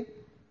you see?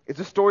 It's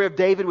the story of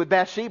David with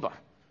Bathsheba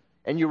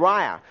and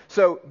Uriah.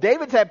 So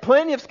David's had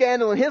plenty of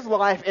scandal in his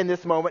life in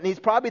this moment, and he's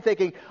probably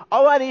thinking,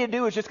 all I need to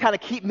do is just kind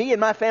of keep me and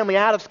my family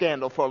out of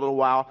scandal for a little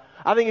while.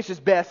 I think it's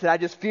just best that I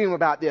just fume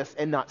about this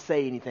and not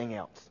say anything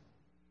else.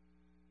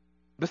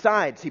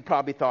 Besides, he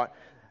probably thought,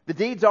 the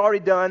deed's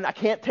already done, I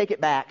can't take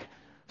it back,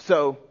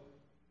 so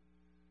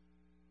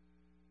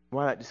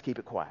why not just keep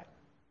it quiet?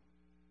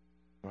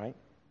 Right?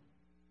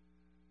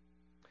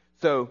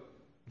 So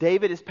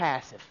David is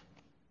passive,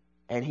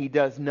 and he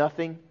does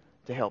nothing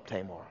to help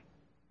Tamar.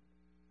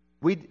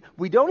 We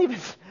don't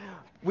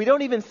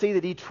even see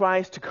that he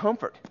tries to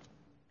comfort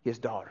his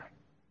daughter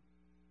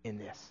in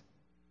this.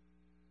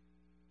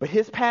 But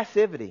his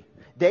passivity,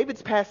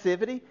 David's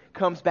passivity,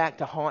 comes back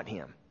to haunt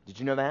him. Did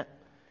you know that?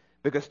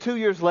 Because 2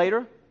 years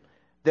later,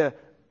 the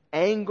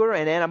anger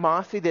and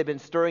animosity that had been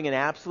stirring in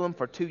Absalom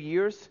for 2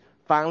 years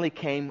finally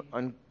came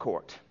on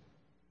court.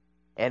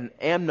 And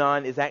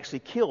Amnon is actually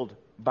killed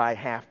by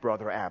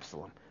half-brother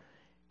Absalom.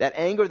 That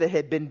anger that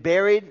had been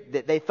buried,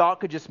 that they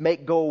thought could just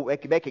make it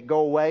go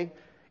away,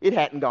 it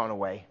hadn't gone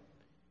away.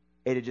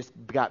 It had just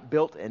got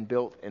built and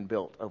built and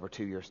built over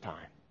 2 years'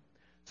 time.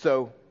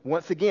 So,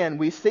 once again,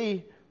 we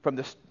see from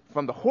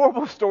the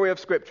horrible story of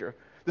Scripture,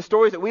 the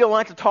stories that we don't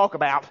like to talk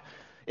about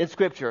in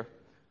Scripture,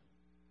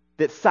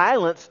 that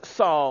silence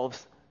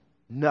solves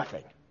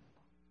nothing.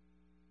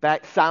 In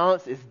fact,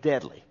 silence is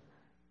deadly.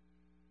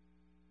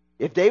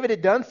 If David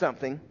had done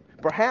something,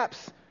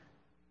 perhaps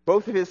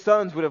both of his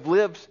sons would have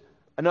lived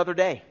another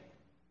day.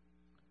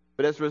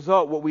 But as a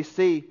result, what we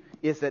see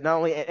is that not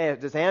only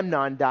does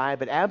Amnon die,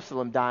 but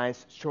Absalom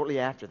dies shortly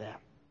after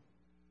that.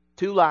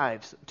 2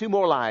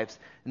 more lives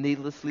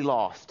needlessly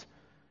lost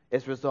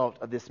as a result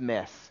of this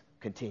mess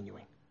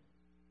continuing.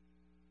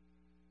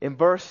 In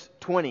verse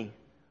 20,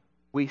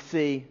 we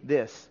see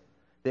this,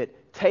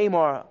 that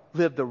Tamar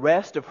lived the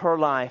rest of her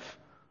life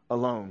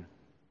alone.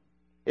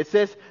 It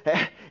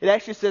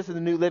actually says in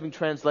the New Living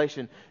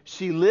Translation,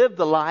 she lived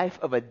the life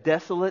of a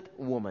desolate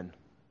woman.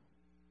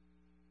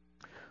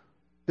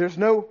 There's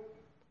no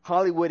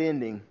Hollywood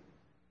ending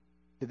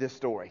to this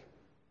story.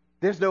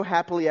 There's no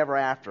happily ever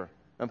after,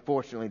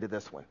 unfortunately, to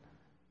this one.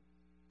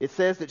 It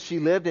says that she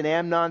lived in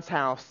Amnon's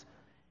house,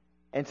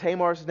 and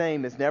Tamar's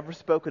name is never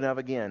spoken of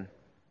again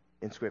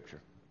in Scripture.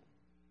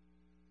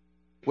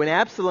 When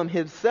Absalom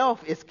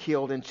himself is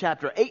killed in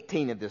chapter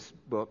 18 of this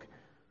book,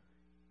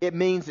 it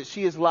means that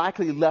she is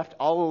likely left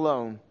all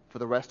alone for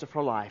the rest of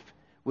her life,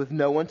 with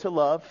no one to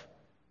love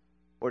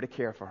or to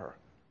care for her.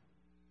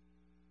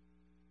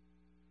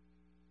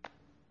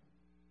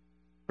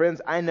 Friends,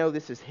 I know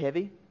this is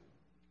heavy,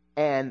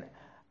 and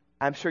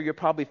I'm sure you're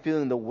probably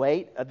feeling the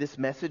weight of this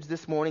message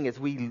this morning as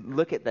we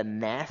look at the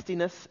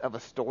nastiness of a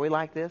story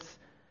like this.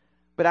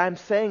 But I'm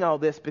saying all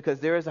this because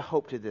there is a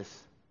hope to this,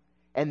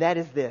 and that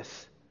is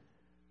this.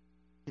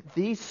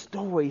 These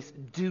stories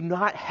do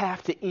not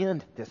have to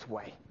end this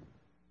way.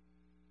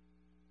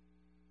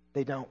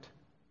 They don't.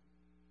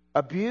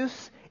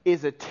 Abuse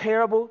is a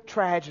terrible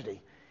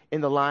tragedy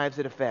in the lives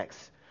it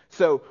affects.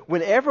 So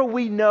whenever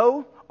we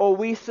know or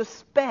we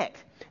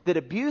suspect that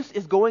abuse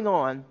is going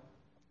on,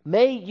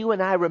 may you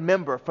and I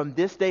remember from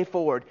this day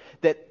forward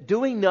that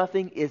doing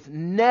nothing is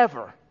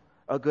never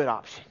a good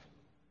option.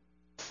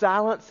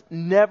 Silence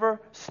never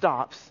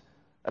stops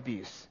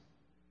abuse.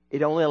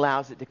 It only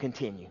allows it to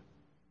continue.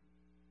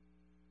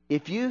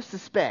 If you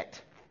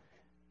suspect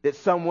that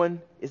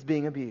someone is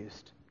being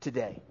abused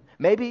today,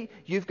 maybe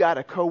you've got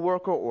a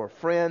coworker or a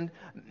friend,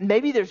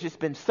 maybe there's just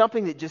been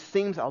something that just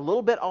seems a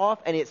little bit off,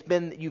 and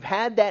you've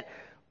had that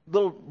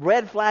little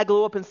red flag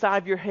go up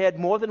inside your head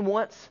more than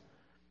once,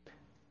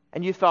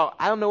 and you thought,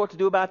 I don't know what to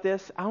do about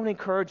this. I want to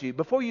encourage you,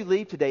 before you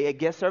leave today at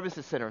Guest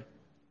Services Center,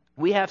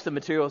 we have some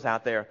materials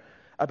out there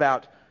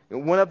about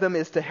One of them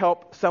is to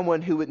help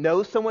someone who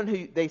knows someone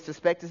who they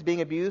suspect is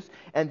being abused,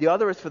 and the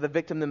other is for the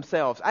victim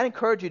themselves. I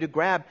encourage you to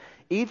grab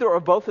either or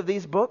both of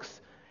these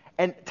books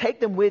and take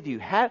them with you.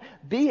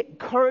 Be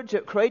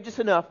courageous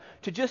enough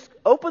to just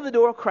open the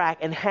door a crack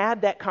and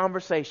have that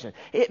conversation.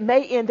 It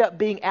may end up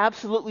being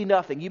absolutely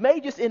nothing. You may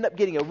just end up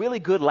getting a really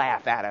good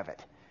laugh out of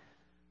it.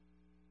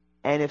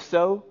 And if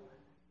so,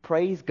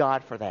 praise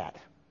God for that.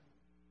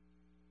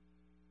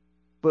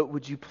 But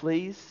would you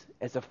please,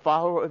 as a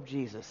follower of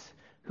Jesus,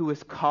 who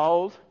is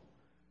called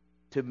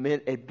to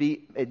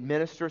be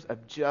administrators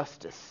of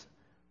justice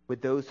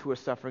with those who are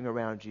suffering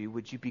around you,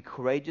 would you be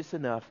courageous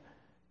enough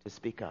to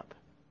speak up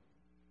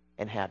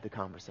and have the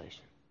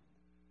conversation?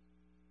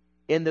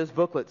 In those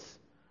booklets,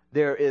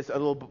 there is a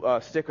little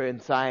sticker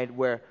inside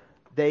where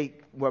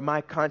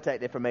my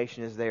contact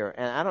information is there.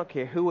 And I don't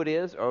care who it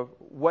is or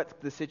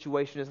what the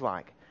situation is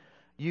like.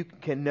 You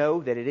can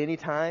know that at any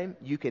time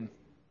you can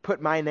put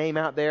my name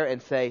out there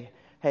and say,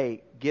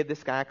 hey, give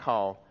this guy a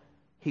call.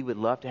 He would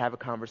love to have a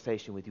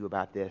conversation with you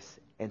about this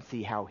and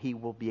see how he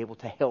will be able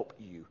to help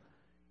you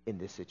in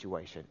this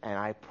situation. And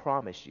I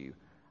promise you,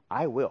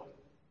 I will.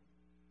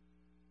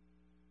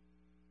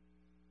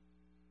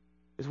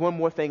 There's one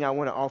more thing I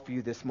want to offer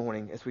you this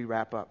morning as we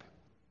wrap up.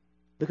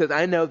 Because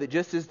I know that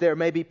just as there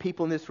may be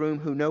people in this room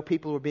who know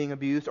people who are being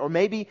abused, or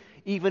maybe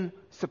even,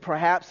 so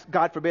perhaps,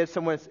 God forbid,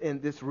 someone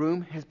in this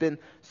room has been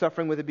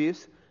suffering with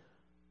abuse,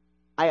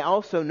 I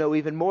also know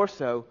even more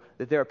so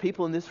that there are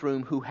people in this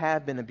room who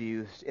have been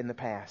abused in the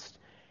past,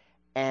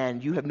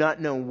 and you have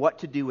not known what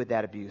to do with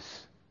that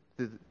abuse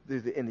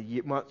in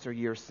the months or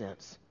years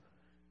since.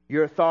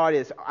 Your thought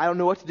is, I don't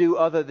know what to do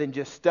other than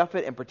just stuff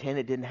it and pretend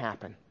it didn't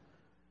happen.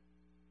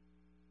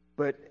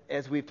 But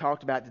as we've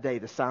talked about today,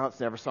 the silence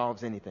never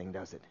solves anything,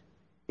 does it?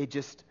 It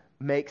just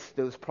makes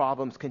those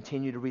problems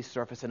continue to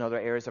resurface in other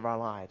areas of our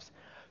lives.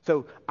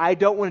 So I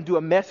don't want to do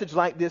a message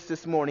like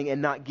this morning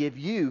and not give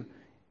you,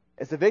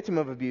 as a victim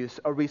of abuse,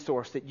 a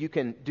resource that you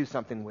can do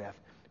something with,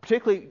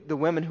 particularly the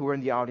women who are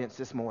in the audience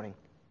this morning.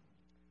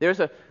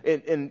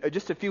 In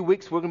just a few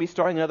weeks, we're going to be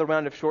starting another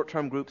round of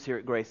short-term groups here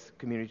at Grace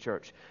Community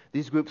Church.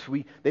 These groups,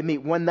 they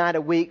meet one night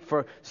a week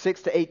for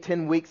 6 to 8,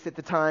 10 weeks at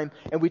the time,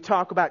 and we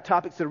talk about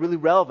topics that are really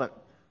relevant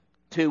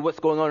to what's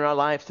going on in our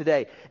lives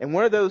today. And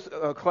one of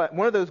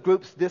those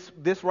groups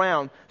this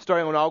round,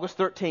 starting on August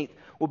 13th,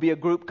 will be a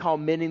group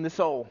called Mending the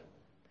Soul.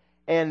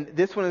 And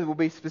this one will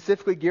be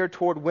specifically geared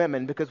toward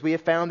women, because we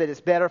have found that it's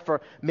better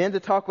for men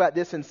to talk about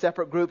this in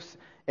separate groups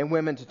and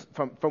women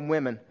from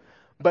women.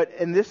 But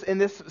in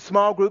this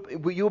small group,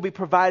 you will be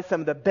provided some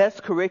of the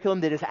best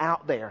curriculum that is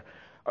out there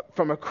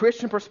from a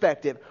Christian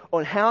perspective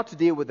on how to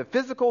deal with the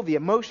physical, the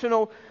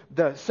emotional,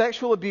 the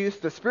sexual abuse,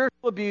 the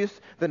spiritual abuse,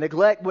 the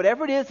neglect,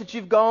 whatever it is that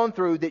you've gone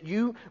through that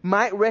you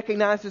might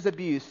recognize as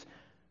abuse.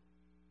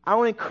 I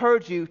want to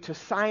encourage you to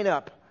sign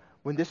up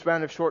when this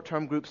round of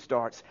short-term groups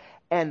starts,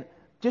 and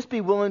just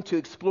be willing to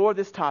explore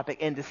this topic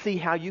and to see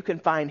how you can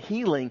find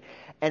healing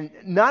and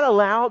not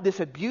allow this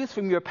abuse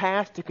from your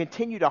past to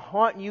continue to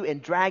haunt you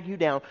and drag you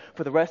down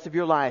for the rest of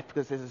your life.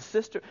 Because as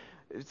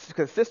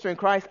a sister in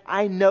Christ,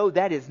 I know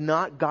that is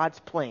not God's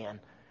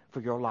plan for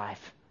your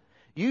life.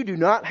 You do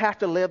not have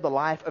to live the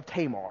life of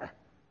Tamar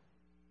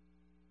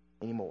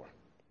anymore.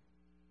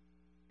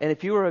 And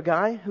if you are a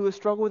guy who has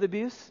struggled with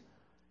abuse,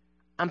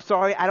 I'm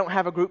sorry, I don't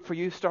have a group for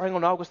you starting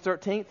on August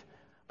 13th,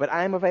 but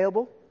I am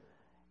available.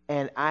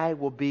 And I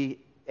will be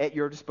at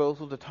your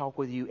disposal to talk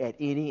with you at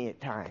any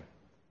time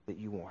that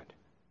you want.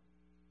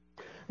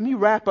 Let me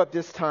wrap up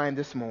this time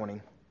this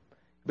morning,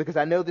 because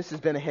I know this has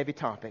been a heavy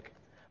topic,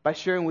 by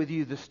sharing with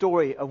you the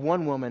story of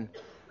one woman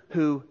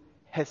who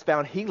has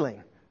found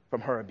healing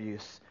from her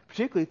abuse,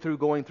 particularly through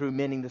going through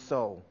Mending the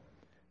Soul.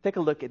 Take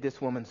a look at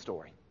this woman's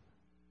story.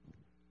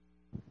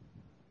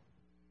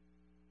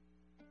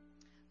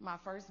 My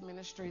first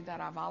ministry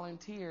that I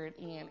volunteered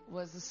in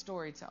was a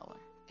storyteller.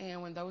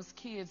 And when those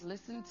kids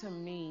listened to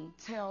me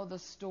tell the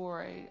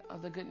story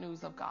of the good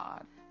news of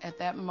God, at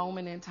that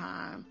moment in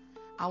time,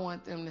 I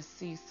want them to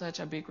see such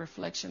a big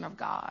reflection of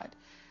God.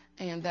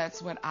 And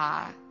that's what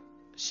I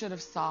should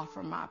have saw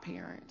from my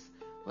parents,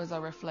 was a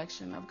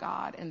reflection of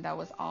God, and that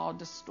was all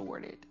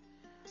distorted.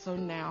 So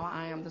now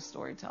I am the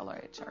storyteller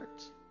at church.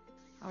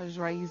 I was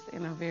raised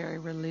in a very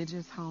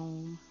religious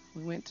home.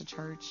 We went to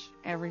church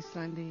every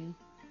Sunday,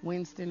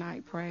 Wednesday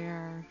night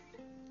prayer.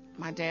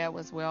 My dad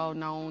was well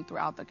known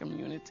throughout the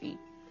community,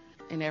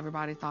 and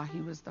everybody thought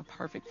he was the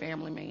perfect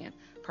family man,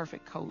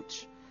 perfect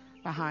coach.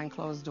 Behind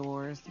closed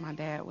doors, my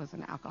dad was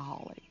an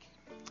alcoholic.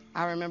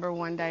 I remember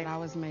one day I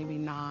was maybe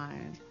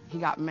 9. He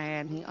got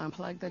mad. He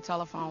unplugged the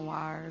telephone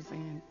wires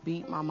and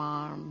beat my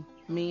mom.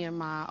 Me and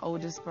my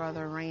oldest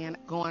brother ran,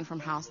 going from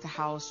house to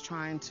house,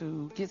 trying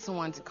to get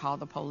someone to call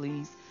the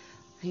police.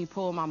 He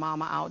pulled my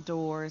mama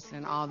outdoors,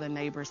 and all the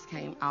neighbors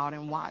came out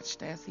and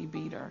watched as he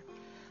beat her.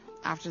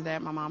 After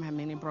that, my mom had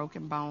many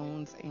broken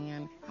bones,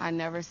 and I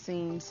never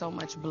seen so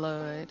much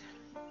blood.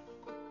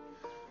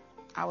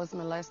 I was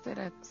molested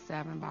at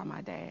 7 by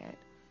my dad.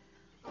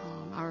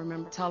 I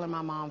remember telling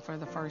my mom for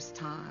the first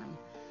time,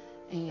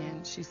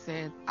 And she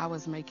said I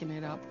was making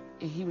it up.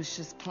 He was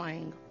just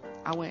playing.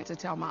 I went to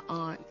tell my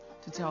aunt,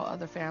 to tell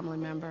other family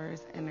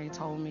members, and they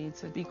told me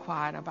to be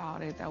quiet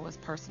about it. That was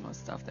personal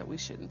stuff that we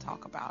shouldn't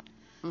talk about.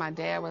 My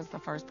dad was the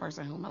first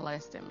person who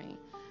molested me,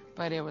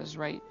 but it was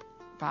rape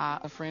by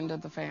a friend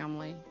of the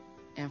family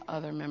and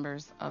other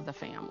members of the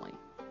family.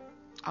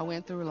 I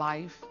went through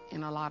life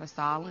in a lot of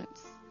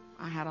silence.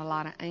 I had a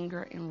lot of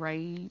anger and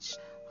rage.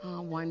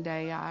 One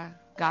day I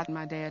got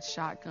my dad's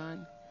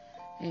shotgun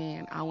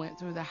and I went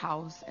through the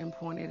house and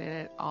pointed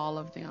it at all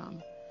of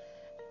them.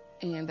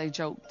 And they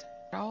joked,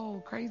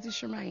 "Oh, crazy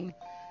Shermaine."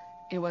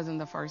 It wasn't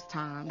the first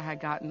time. I had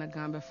gotten a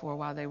gun before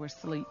while they were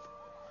asleep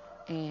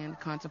and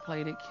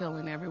contemplated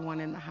killing everyone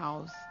in the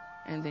house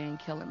and then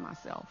killing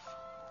myself.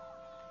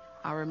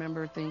 I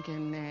remember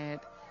thinking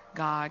that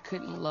God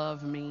couldn't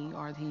love me,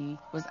 or he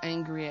was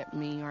angry at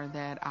me, or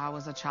that I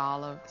was a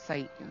child of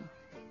Satan.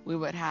 We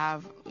would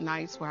have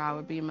nights where I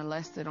would be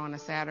molested on a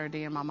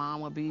Saturday and my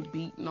mom would be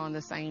beaten on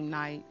the same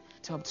night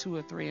till 2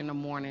 or 3 in the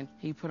morning.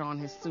 He put on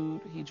his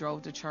suit, he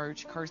drove to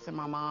church, cursing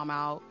my mom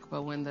out.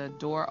 But when the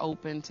door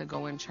opened to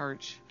go in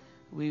church,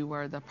 we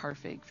were the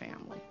perfect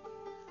family.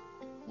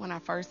 When I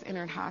first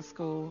entered high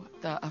school,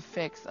 the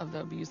effects of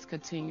the abuse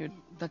continued,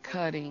 the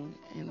cutting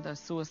and the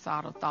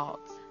suicidal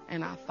thoughts.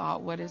 And I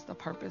thought, what is the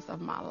purpose of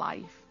my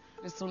life?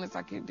 As soon as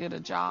I could get a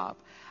job,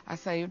 I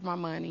saved my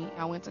money,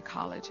 I went to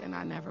college, and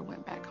I never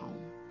went back home.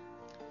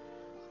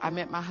 I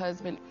met my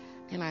husband,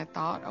 and I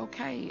thought,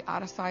 okay,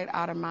 out of sight,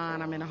 out of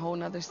mind. I'm in a whole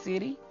nother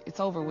city.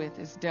 It's over with.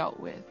 It's dealt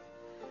with.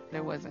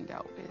 It wasn't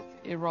dealt with.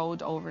 It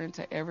rolled over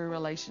into every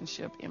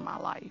relationship in my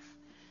life,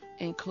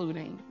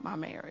 including my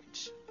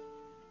marriage.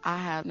 I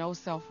had no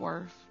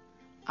self-worth.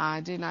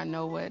 I did not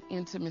know what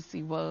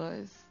intimacy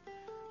was.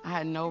 I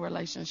had no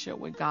relationship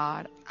with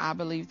God. I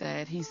believe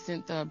that he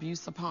sent the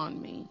abuse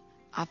upon me.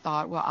 I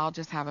thought, well, I'll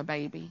just have a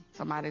baby,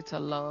 somebody to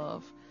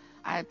love.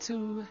 I had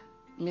 2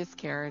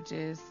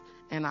 miscarriages,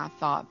 and I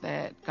thought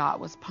that God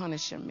was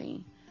punishing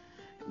me.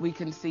 We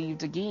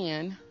conceived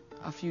again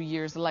a few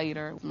years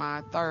later.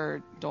 My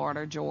 3rd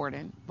daughter,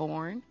 Jordan,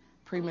 born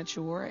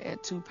premature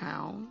at 2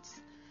 pounds.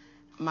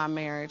 My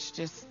marriage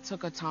just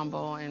took a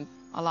tumble, and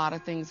a lot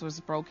of things was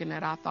broken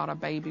that I thought a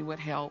baby would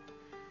help,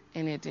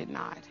 and it did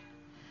not.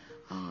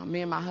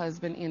 Me and my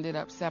husband ended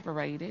up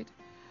separated.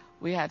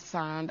 We had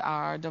signed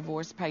our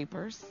divorce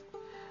papers,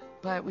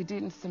 but we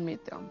didn't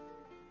submit them,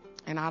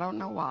 and I don't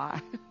know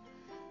why.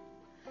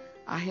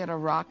 I hit a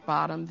rock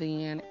bottom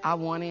then. I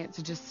wanted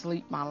to just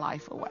sleep my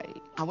life away.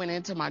 I went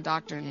into my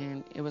doctor,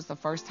 and it was the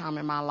first time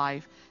in my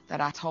life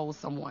that I told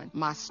someone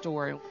my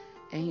story,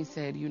 and he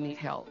said, "You need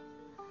help."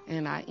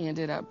 And I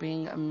ended up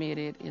being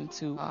admitted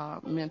into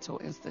a mental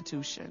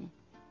institution.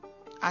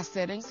 I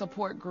sat in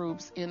support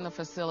groups in the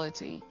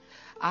facility.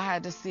 I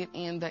had to sit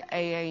in the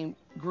AA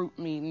group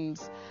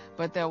meetings,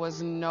 but there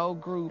was no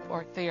group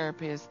or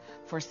therapist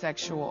for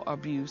sexual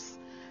abuse.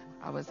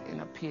 I was in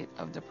a pit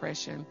of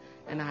depression,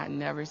 and I had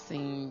never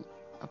seen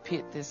a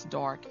pit this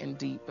dark and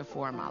deep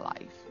before in my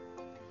life.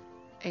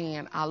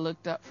 And I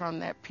looked up from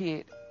that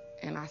pit,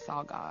 and I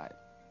saw God.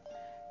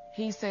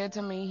 He said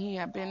to me he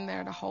had been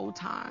there the whole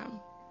time,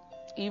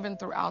 even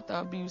throughout the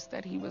abuse,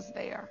 that he was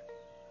there,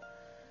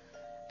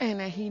 and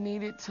that he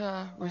needed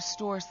to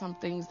restore some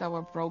things that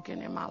were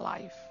broken in my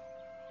life.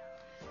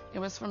 It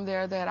was from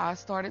there that I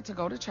started to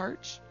go to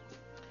church,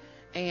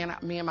 and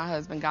me and my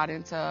husband got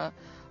into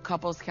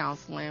couples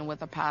counseling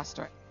with a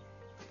pastor.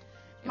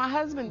 My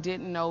husband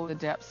didn't know the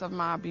depths of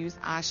my abuse.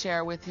 I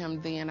shared with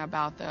him then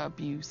about the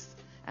abuse,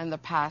 and the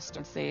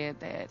pastor said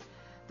that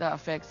the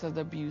effects of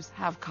the abuse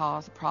have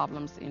caused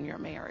problems in your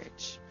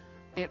marriage.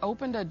 It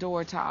opened a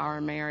door to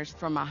our marriage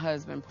from my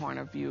husband's point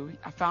of view.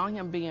 I found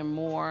him being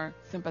more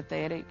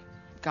sympathetic.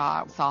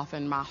 God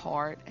softened my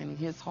heart and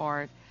his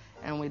heart,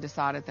 and we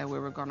decided that we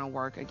were going to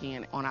work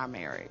again on our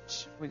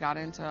marriage. We got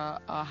into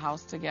a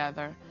house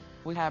together.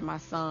 We had my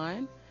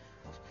son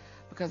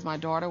because my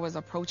daughter was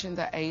approaching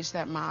the age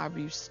that my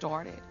abuse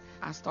started.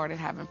 I started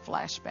having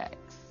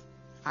flashbacks.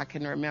 I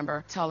can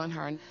remember telling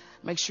her,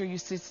 make sure you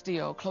sit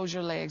still, close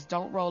your legs,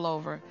 don't roll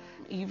over.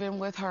 Even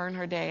with her and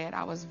her dad,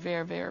 I was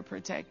very, very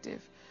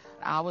protective.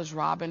 I was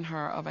robbing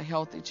her of a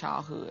healthy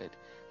childhood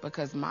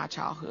because my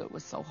childhood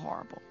was so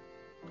horrible.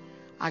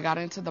 I got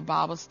into the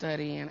Bible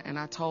study, and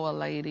I told a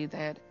lady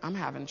that I'm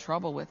having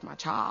trouble with my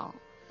child.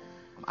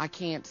 I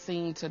can't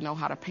seem to know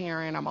how to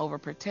parent. I'm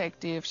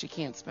overprotective. She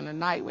can't spend a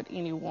night with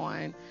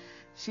anyone.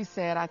 She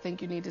said, I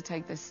think you need to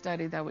take this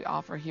study that we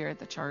offer here at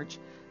the church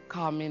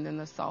called Mending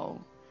the Soul.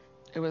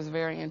 It was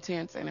very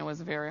intense, and it was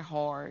very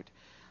hard.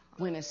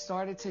 When it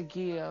started to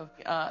give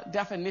a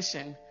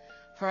definition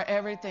for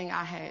everything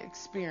I had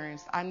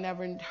experienced, I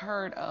never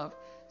heard of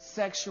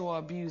sexual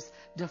abuse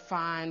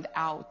defined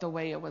out the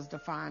way it was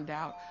defined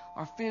out,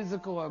 or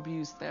physical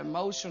abuse, the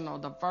emotional,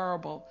 the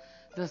verbal,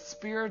 the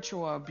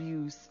spiritual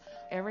abuse.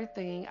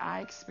 Everything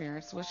I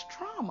experienced was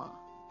trauma.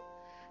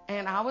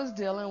 And I was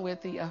dealing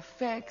with the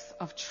effects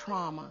of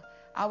trauma.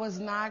 I was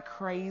not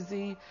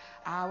crazy.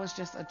 I was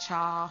just a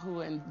child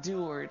who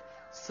endured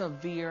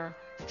severe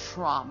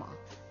trauma.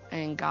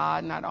 And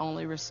God not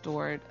only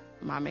restored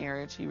my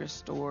marriage, He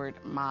restored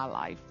my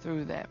life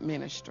through that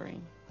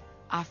ministry.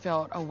 I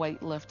felt a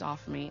weight lift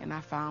off me, and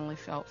I finally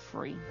felt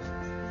free.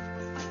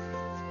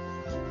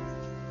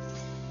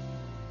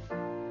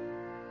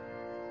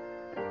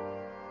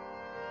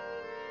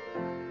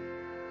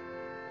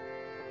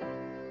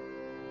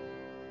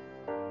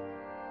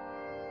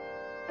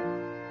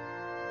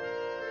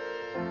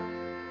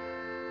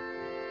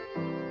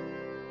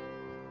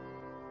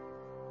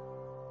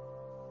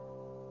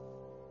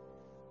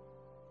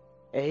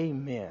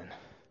 Amen.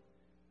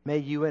 May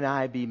you and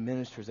I be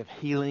ministers of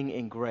healing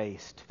and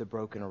grace to the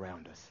broken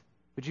around us.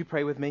 Would you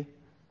pray with me?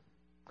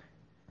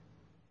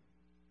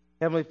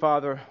 Heavenly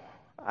Father,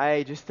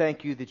 I just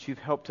thank you that you've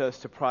helped us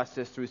to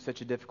process through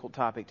such a difficult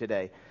topic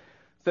today,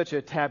 such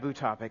a taboo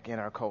topic in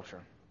our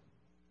culture.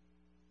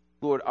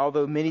 Lord,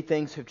 although many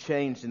things have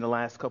changed in the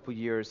last couple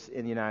years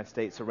in the United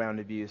States around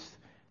abuse,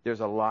 there's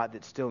a lot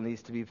that still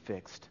needs to be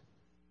fixed.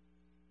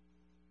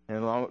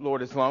 And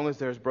Lord, as long as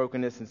there's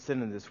brokenness and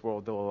sin in this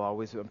world, there will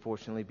always,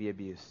 unfortunately, be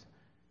abuse.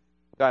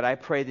 God, I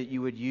pray that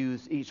you would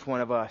use each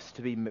one of us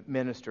to be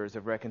ministers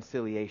of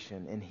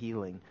reconciliation and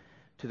healing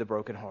to the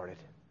brokenhearted.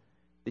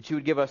 That you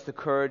would give us the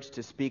courage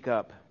to speak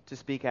up, to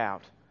speak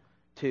out,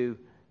 to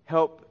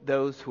help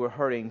those who are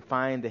hurting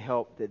find the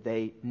help that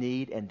they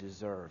need and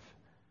deserve.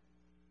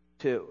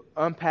 To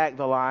unpack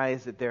the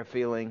lies that they're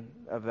feeling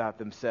about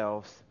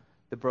themselves,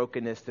 the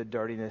brokenness, the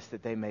dirtiness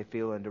that they may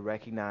feel, and to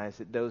recognize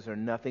that those are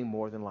nothing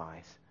more than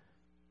lies.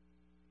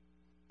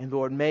 And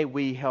Lord, may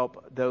we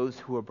help those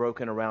who are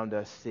broken around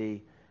us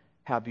see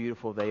how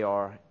beautiful they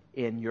are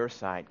in your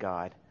sight,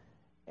 God,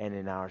 and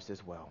in ours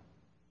as well.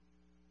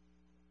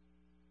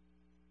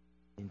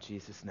 In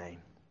Jesus' name,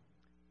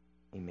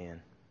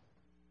 amen.